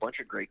play with a bunch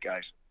of great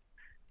guys.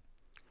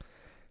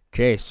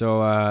 Okay,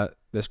 so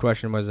this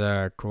question was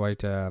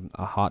quite a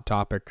hot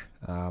topic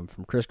from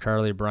Chris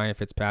Carley, Brian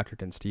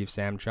Fitzpatrick, and Steve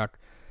Samchuk.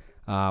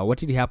 What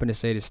did you happen to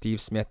say to Steve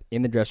Smith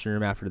in the dressing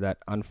room after that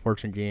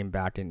unfortunate game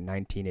back in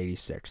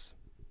 1986?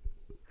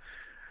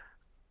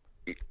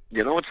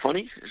 You know what's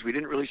funny is we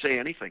didn't really say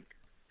anything.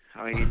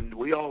 I mean,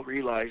 we all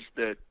realized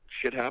that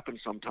shit happens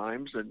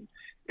sometimes, and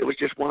it was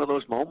just one of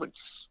those moments.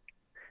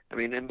 I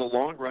mean, in the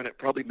long run, it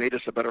probably made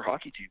us a better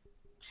hockey team.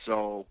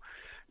 So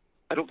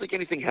I don't think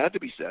anything had to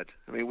be said.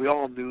 I mean, we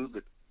all knew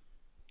that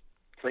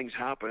things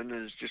happen,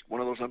 and it's just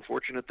one of those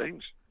unfortunate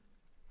things.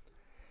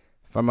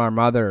 From our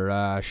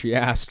mother, she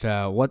asked,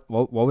 what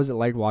was it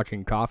like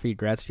watching Coffey,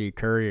 Gretzky,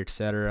 Curry,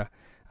 etc.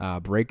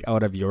 Break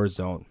out of your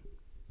zone?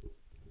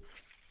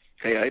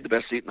 Hey, I had the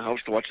best seat in the house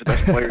to watch the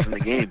best players in the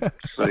game,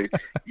 so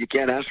you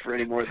can't ask for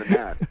any more than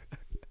that.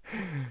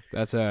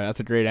 That's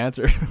a great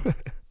answer.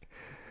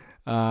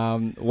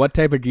 What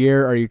type of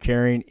gear are you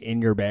carrying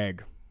in your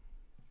bag?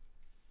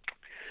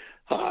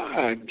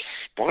 I'm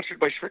sponsored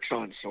by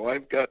Srixon, so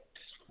I've got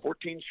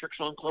 14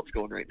 Srixon clubs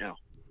going right now.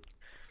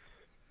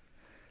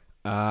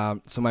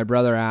 So my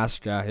brother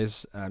asked,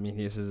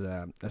 he says,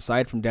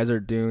 aside from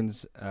Desert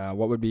Dunes,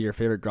 what would be your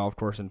favorite golf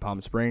course in Palm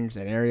Springs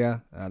and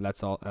area?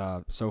 That's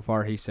all. So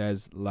far, he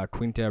says La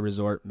Quinta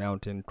Resort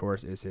Mountain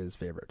Course is his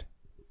favorite.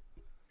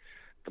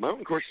 The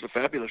mountain course is a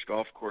fabulous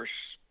golf course.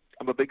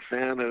 I'm a big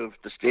fan of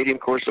the stadium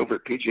course over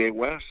at PGA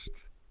West.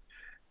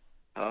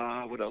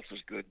 What else is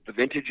good? The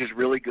Vintage is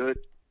really good.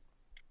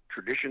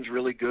 Tradition's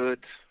really good.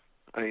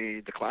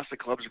 The Classic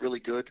Club's really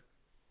good.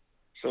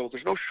 So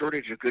there's no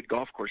shortage of good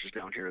golf courses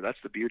down here. That's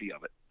the beauty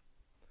of it.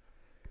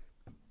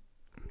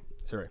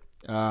 Sorry.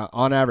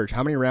 On average,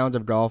 how many rounds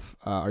of golf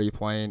are you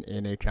playing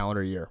in a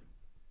calendar year?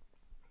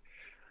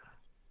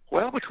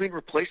 Well, between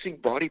replacing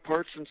body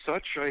parts and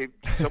such,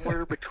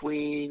 somewhere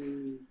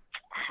between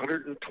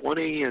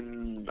 120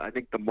 and I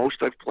think the most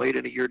I've played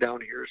in a year down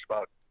here is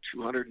about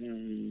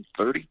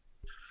 230.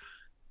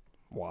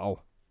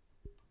 Wow.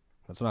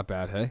 That's not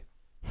bad, hey?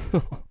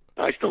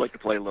 I still like to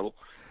play a little.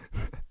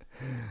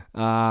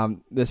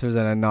 This was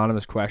an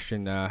anonymous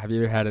question. Have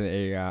you ever had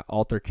an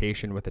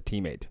altercation with a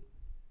teammate?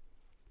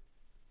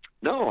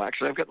 No,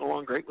 actually, I've gotten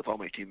along great with all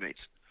my teammates.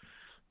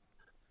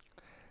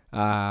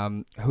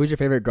 Who's your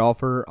favorite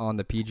golfer on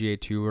the PGA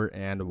Tour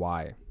and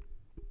why?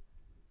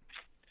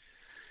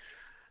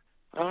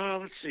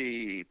 Let's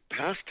see.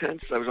 Past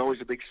tense, I was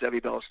always a big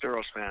Seve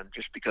Ballesteros fan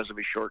just because of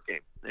his short game.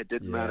 It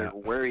didn't matter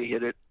where he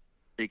hit it.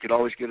 He could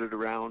always get it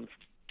around.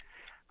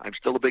 I'm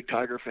still a big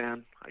Tiger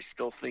fan. I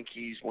still think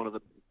he's one of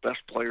the best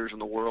players in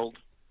the world.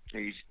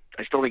 I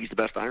still think he's the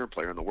best iron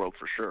player in the world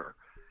for sure.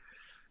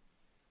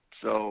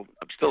 So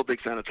I'm still a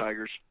big fan of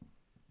Tigers.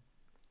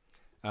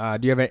 Do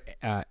you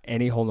have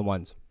any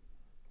hole-in-ones?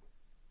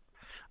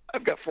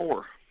 I've got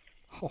 4.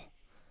 Oh. Do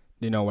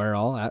you know where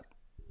all at?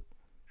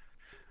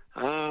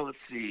 Let's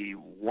see.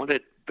 One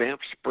at Banff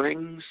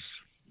Springs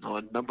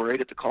on number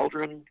 8 at the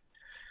Cauldron.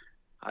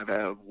 I've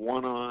had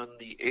one on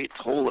the 8th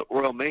hole at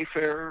Royal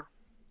Mayfair.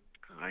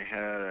 I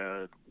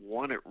had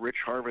one at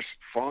Rich Harvest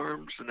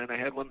Farms, and then I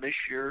had one this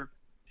year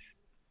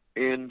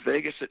in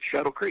Vegas at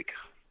Shadow Creek.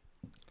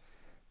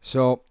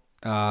 So,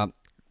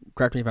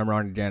 correct me if I'm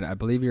wrong again. I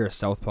believe you're a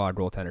southpaw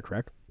goaltender,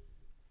 correct?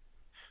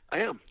 I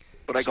am,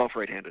 but I golf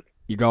right-handed.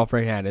 You golf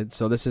right-handed,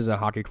 so this is a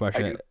hockey I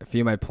question. do. A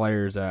few of my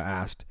players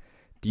asked,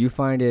 do you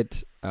find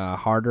it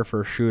harder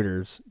for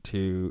shooters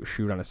to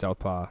shoot on a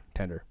southpaw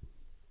tender?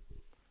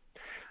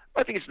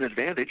 I think it's an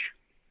advantage.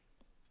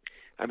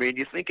 I mean,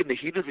 you think in the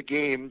heat of the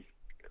game,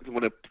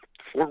 when a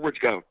forward's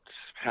got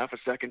half a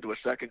second to a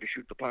second to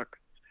shoot the puck,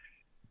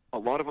 a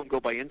lot of them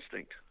go by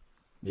instinct.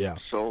 Yeah.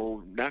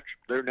 So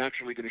they're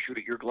naturally going to shoot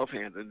at your glove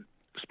hand, and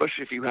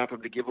especially if you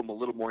happen to give them a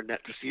little more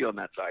net to see on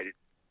that side,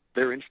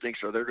 their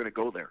instincts are they're going to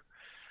go there.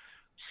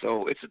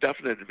 So it's a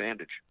definite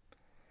advantage.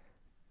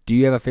 Do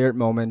you have a favorite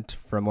moment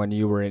from when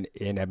you were in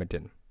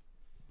Edmonton?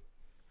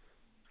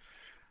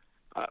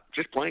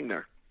 Just playing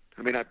there.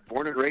 I mean, I'm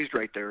born and raised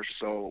right there,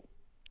 so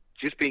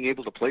just being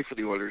able to play for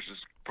the Oilers is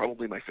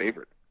probably my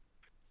favorite.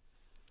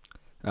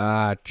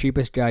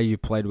 Cheapest guy you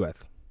played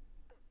with?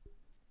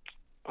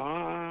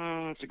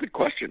 That's a good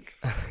question.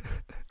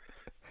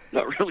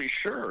 Not really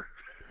sure.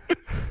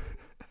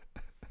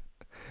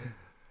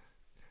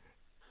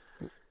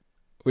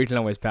 We can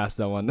always pass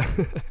that one.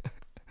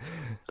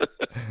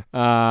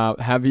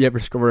 Have you ever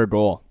scored a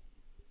goal?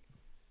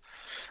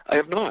 I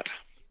have not.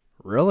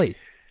 Really?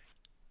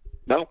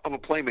 No, I'm a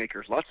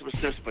playmaker. Lots of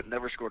assists, but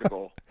never scored a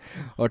goal.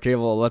 Okay,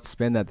 well, let's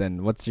spin that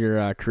then. What's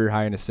your career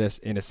high in assists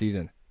in a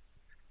season?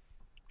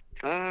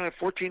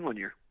 14 one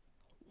year.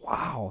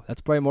 Wow,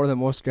 that's probably more than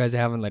most guys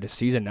have in like a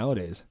season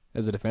nowadays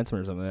as a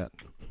defenseman or something like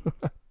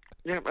that.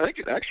 Yeah, I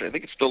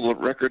think it's still a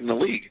record in the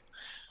league.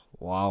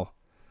 Wow.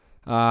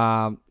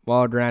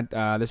 Well, Grant,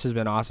 this has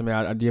been awesome. Do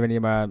you have any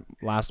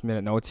last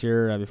minute notes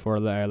here before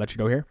I let you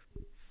go here?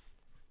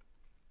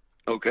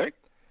 Okay.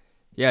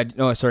 Yeah.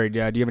 No, sorry. Do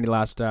you have any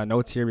last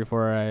notes here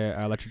before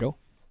I let you go?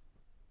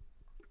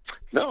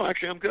 No,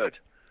 actually, I'm good.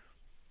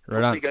 Right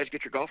Hopefully on. you guys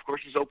get your golf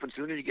courses open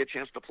soon and you get a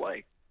chance to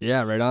play.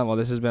 Yeah, right on. Well,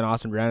 this has been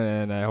awesome, Grant,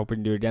 and I hope we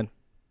can do it again.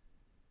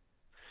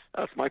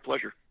 That's my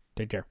pleasure.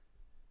 Take care.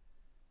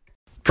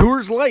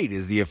 Coors Light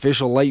is the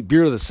official light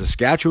beer of the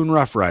Saskatchewan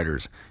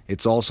Roughriders.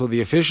 It's also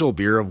the official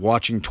beer of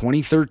watching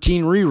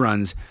 2013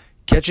 reruns,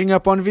 catching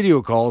up on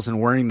video calls,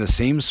 and wearing the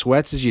same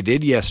sweats as you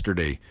did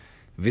yesterday.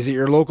 Visit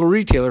your local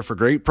retailer for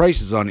great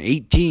prices on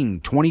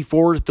 18,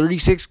 24,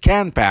 36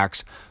 can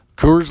packs.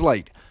 Coors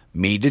Light,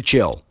 made to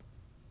chill.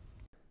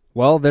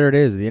 Well, there it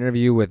is, the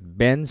interview with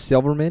Ben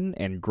Silverman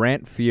and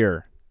Grant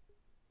Fuhr.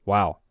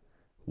 Wow.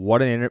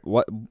 What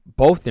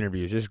both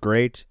interviews, just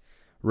great.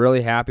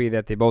 Really happy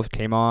that they both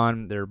came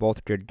on. They're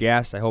both good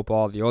guests. I hope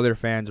all the other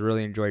fans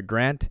really enjoyed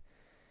Grant.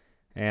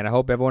 And I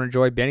hope everyone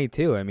enjoyed Benny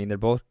too. I mean, they're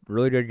both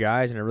really good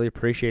guys, and I really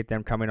appreciate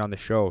them coming on the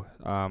show.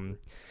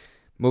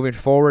 Moving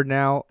forward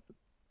now,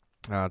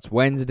 it's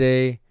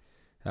Wednesday,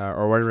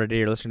 or whatever day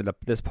you're listening to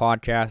this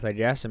podcast, I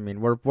guess. I mean,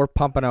 we're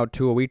pumping out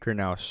 2 a week right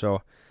now,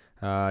 so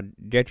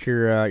get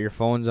your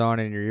phones on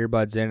and your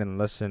earbuds in and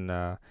listen.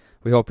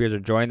 We hope you guys are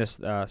enjoying this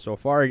so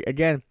far.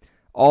 Again,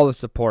 all the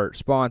support,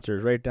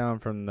 sponsors, right down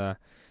from the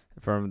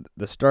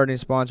starting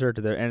sponsor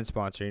to the end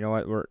sponsor. You know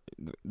what?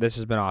 This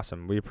has been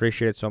awesome. We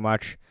appreciate it so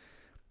much.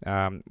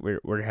 We're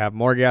gonna have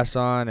more guests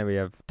on, and we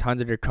have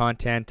tons of good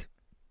content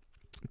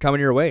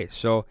coming your way.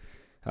 So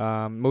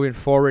moving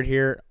forward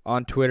here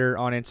on Twitter,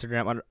 on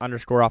Instagram,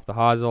 _ off the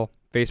hosel,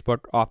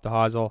 Facebook off the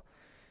hosel.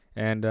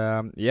 And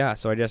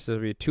so I guess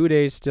there'll be 2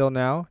 days still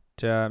now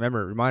to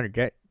reminder,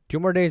 get 2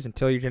 more days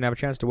until you can have a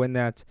chance to win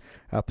that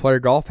Player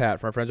Golf hat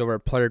from our friends over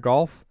at Player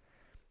Golf.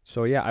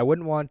 So yeah, I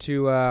wouldn't want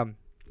to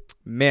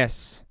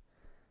miss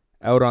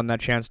out on that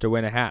chance to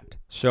win a hat.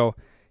 So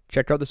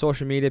check out the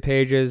social media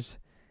pages,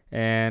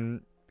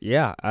 and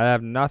yeah, I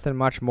have nothing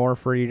much more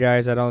for you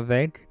guys, I don't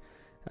think.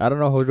 I don't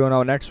know who's going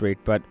out next week,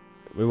 but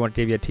we won't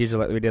give you a teaser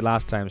like we did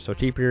last time. So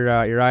keep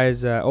your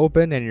eyes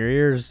open and your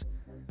ears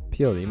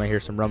peeled. You might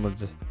hear some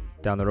rumblings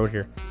down the road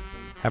here.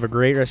 Have a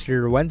great rest of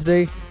your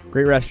Wednesday,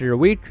 great rest of your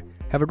week.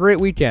 Have a great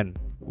weekend.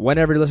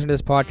 Whenever you listen to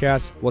this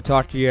podcast, we'll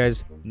talk to you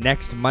guys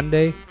next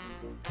Monday.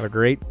 Have a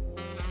great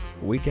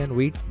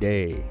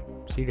weekday.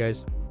 See you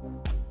guys.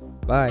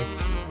 Bye.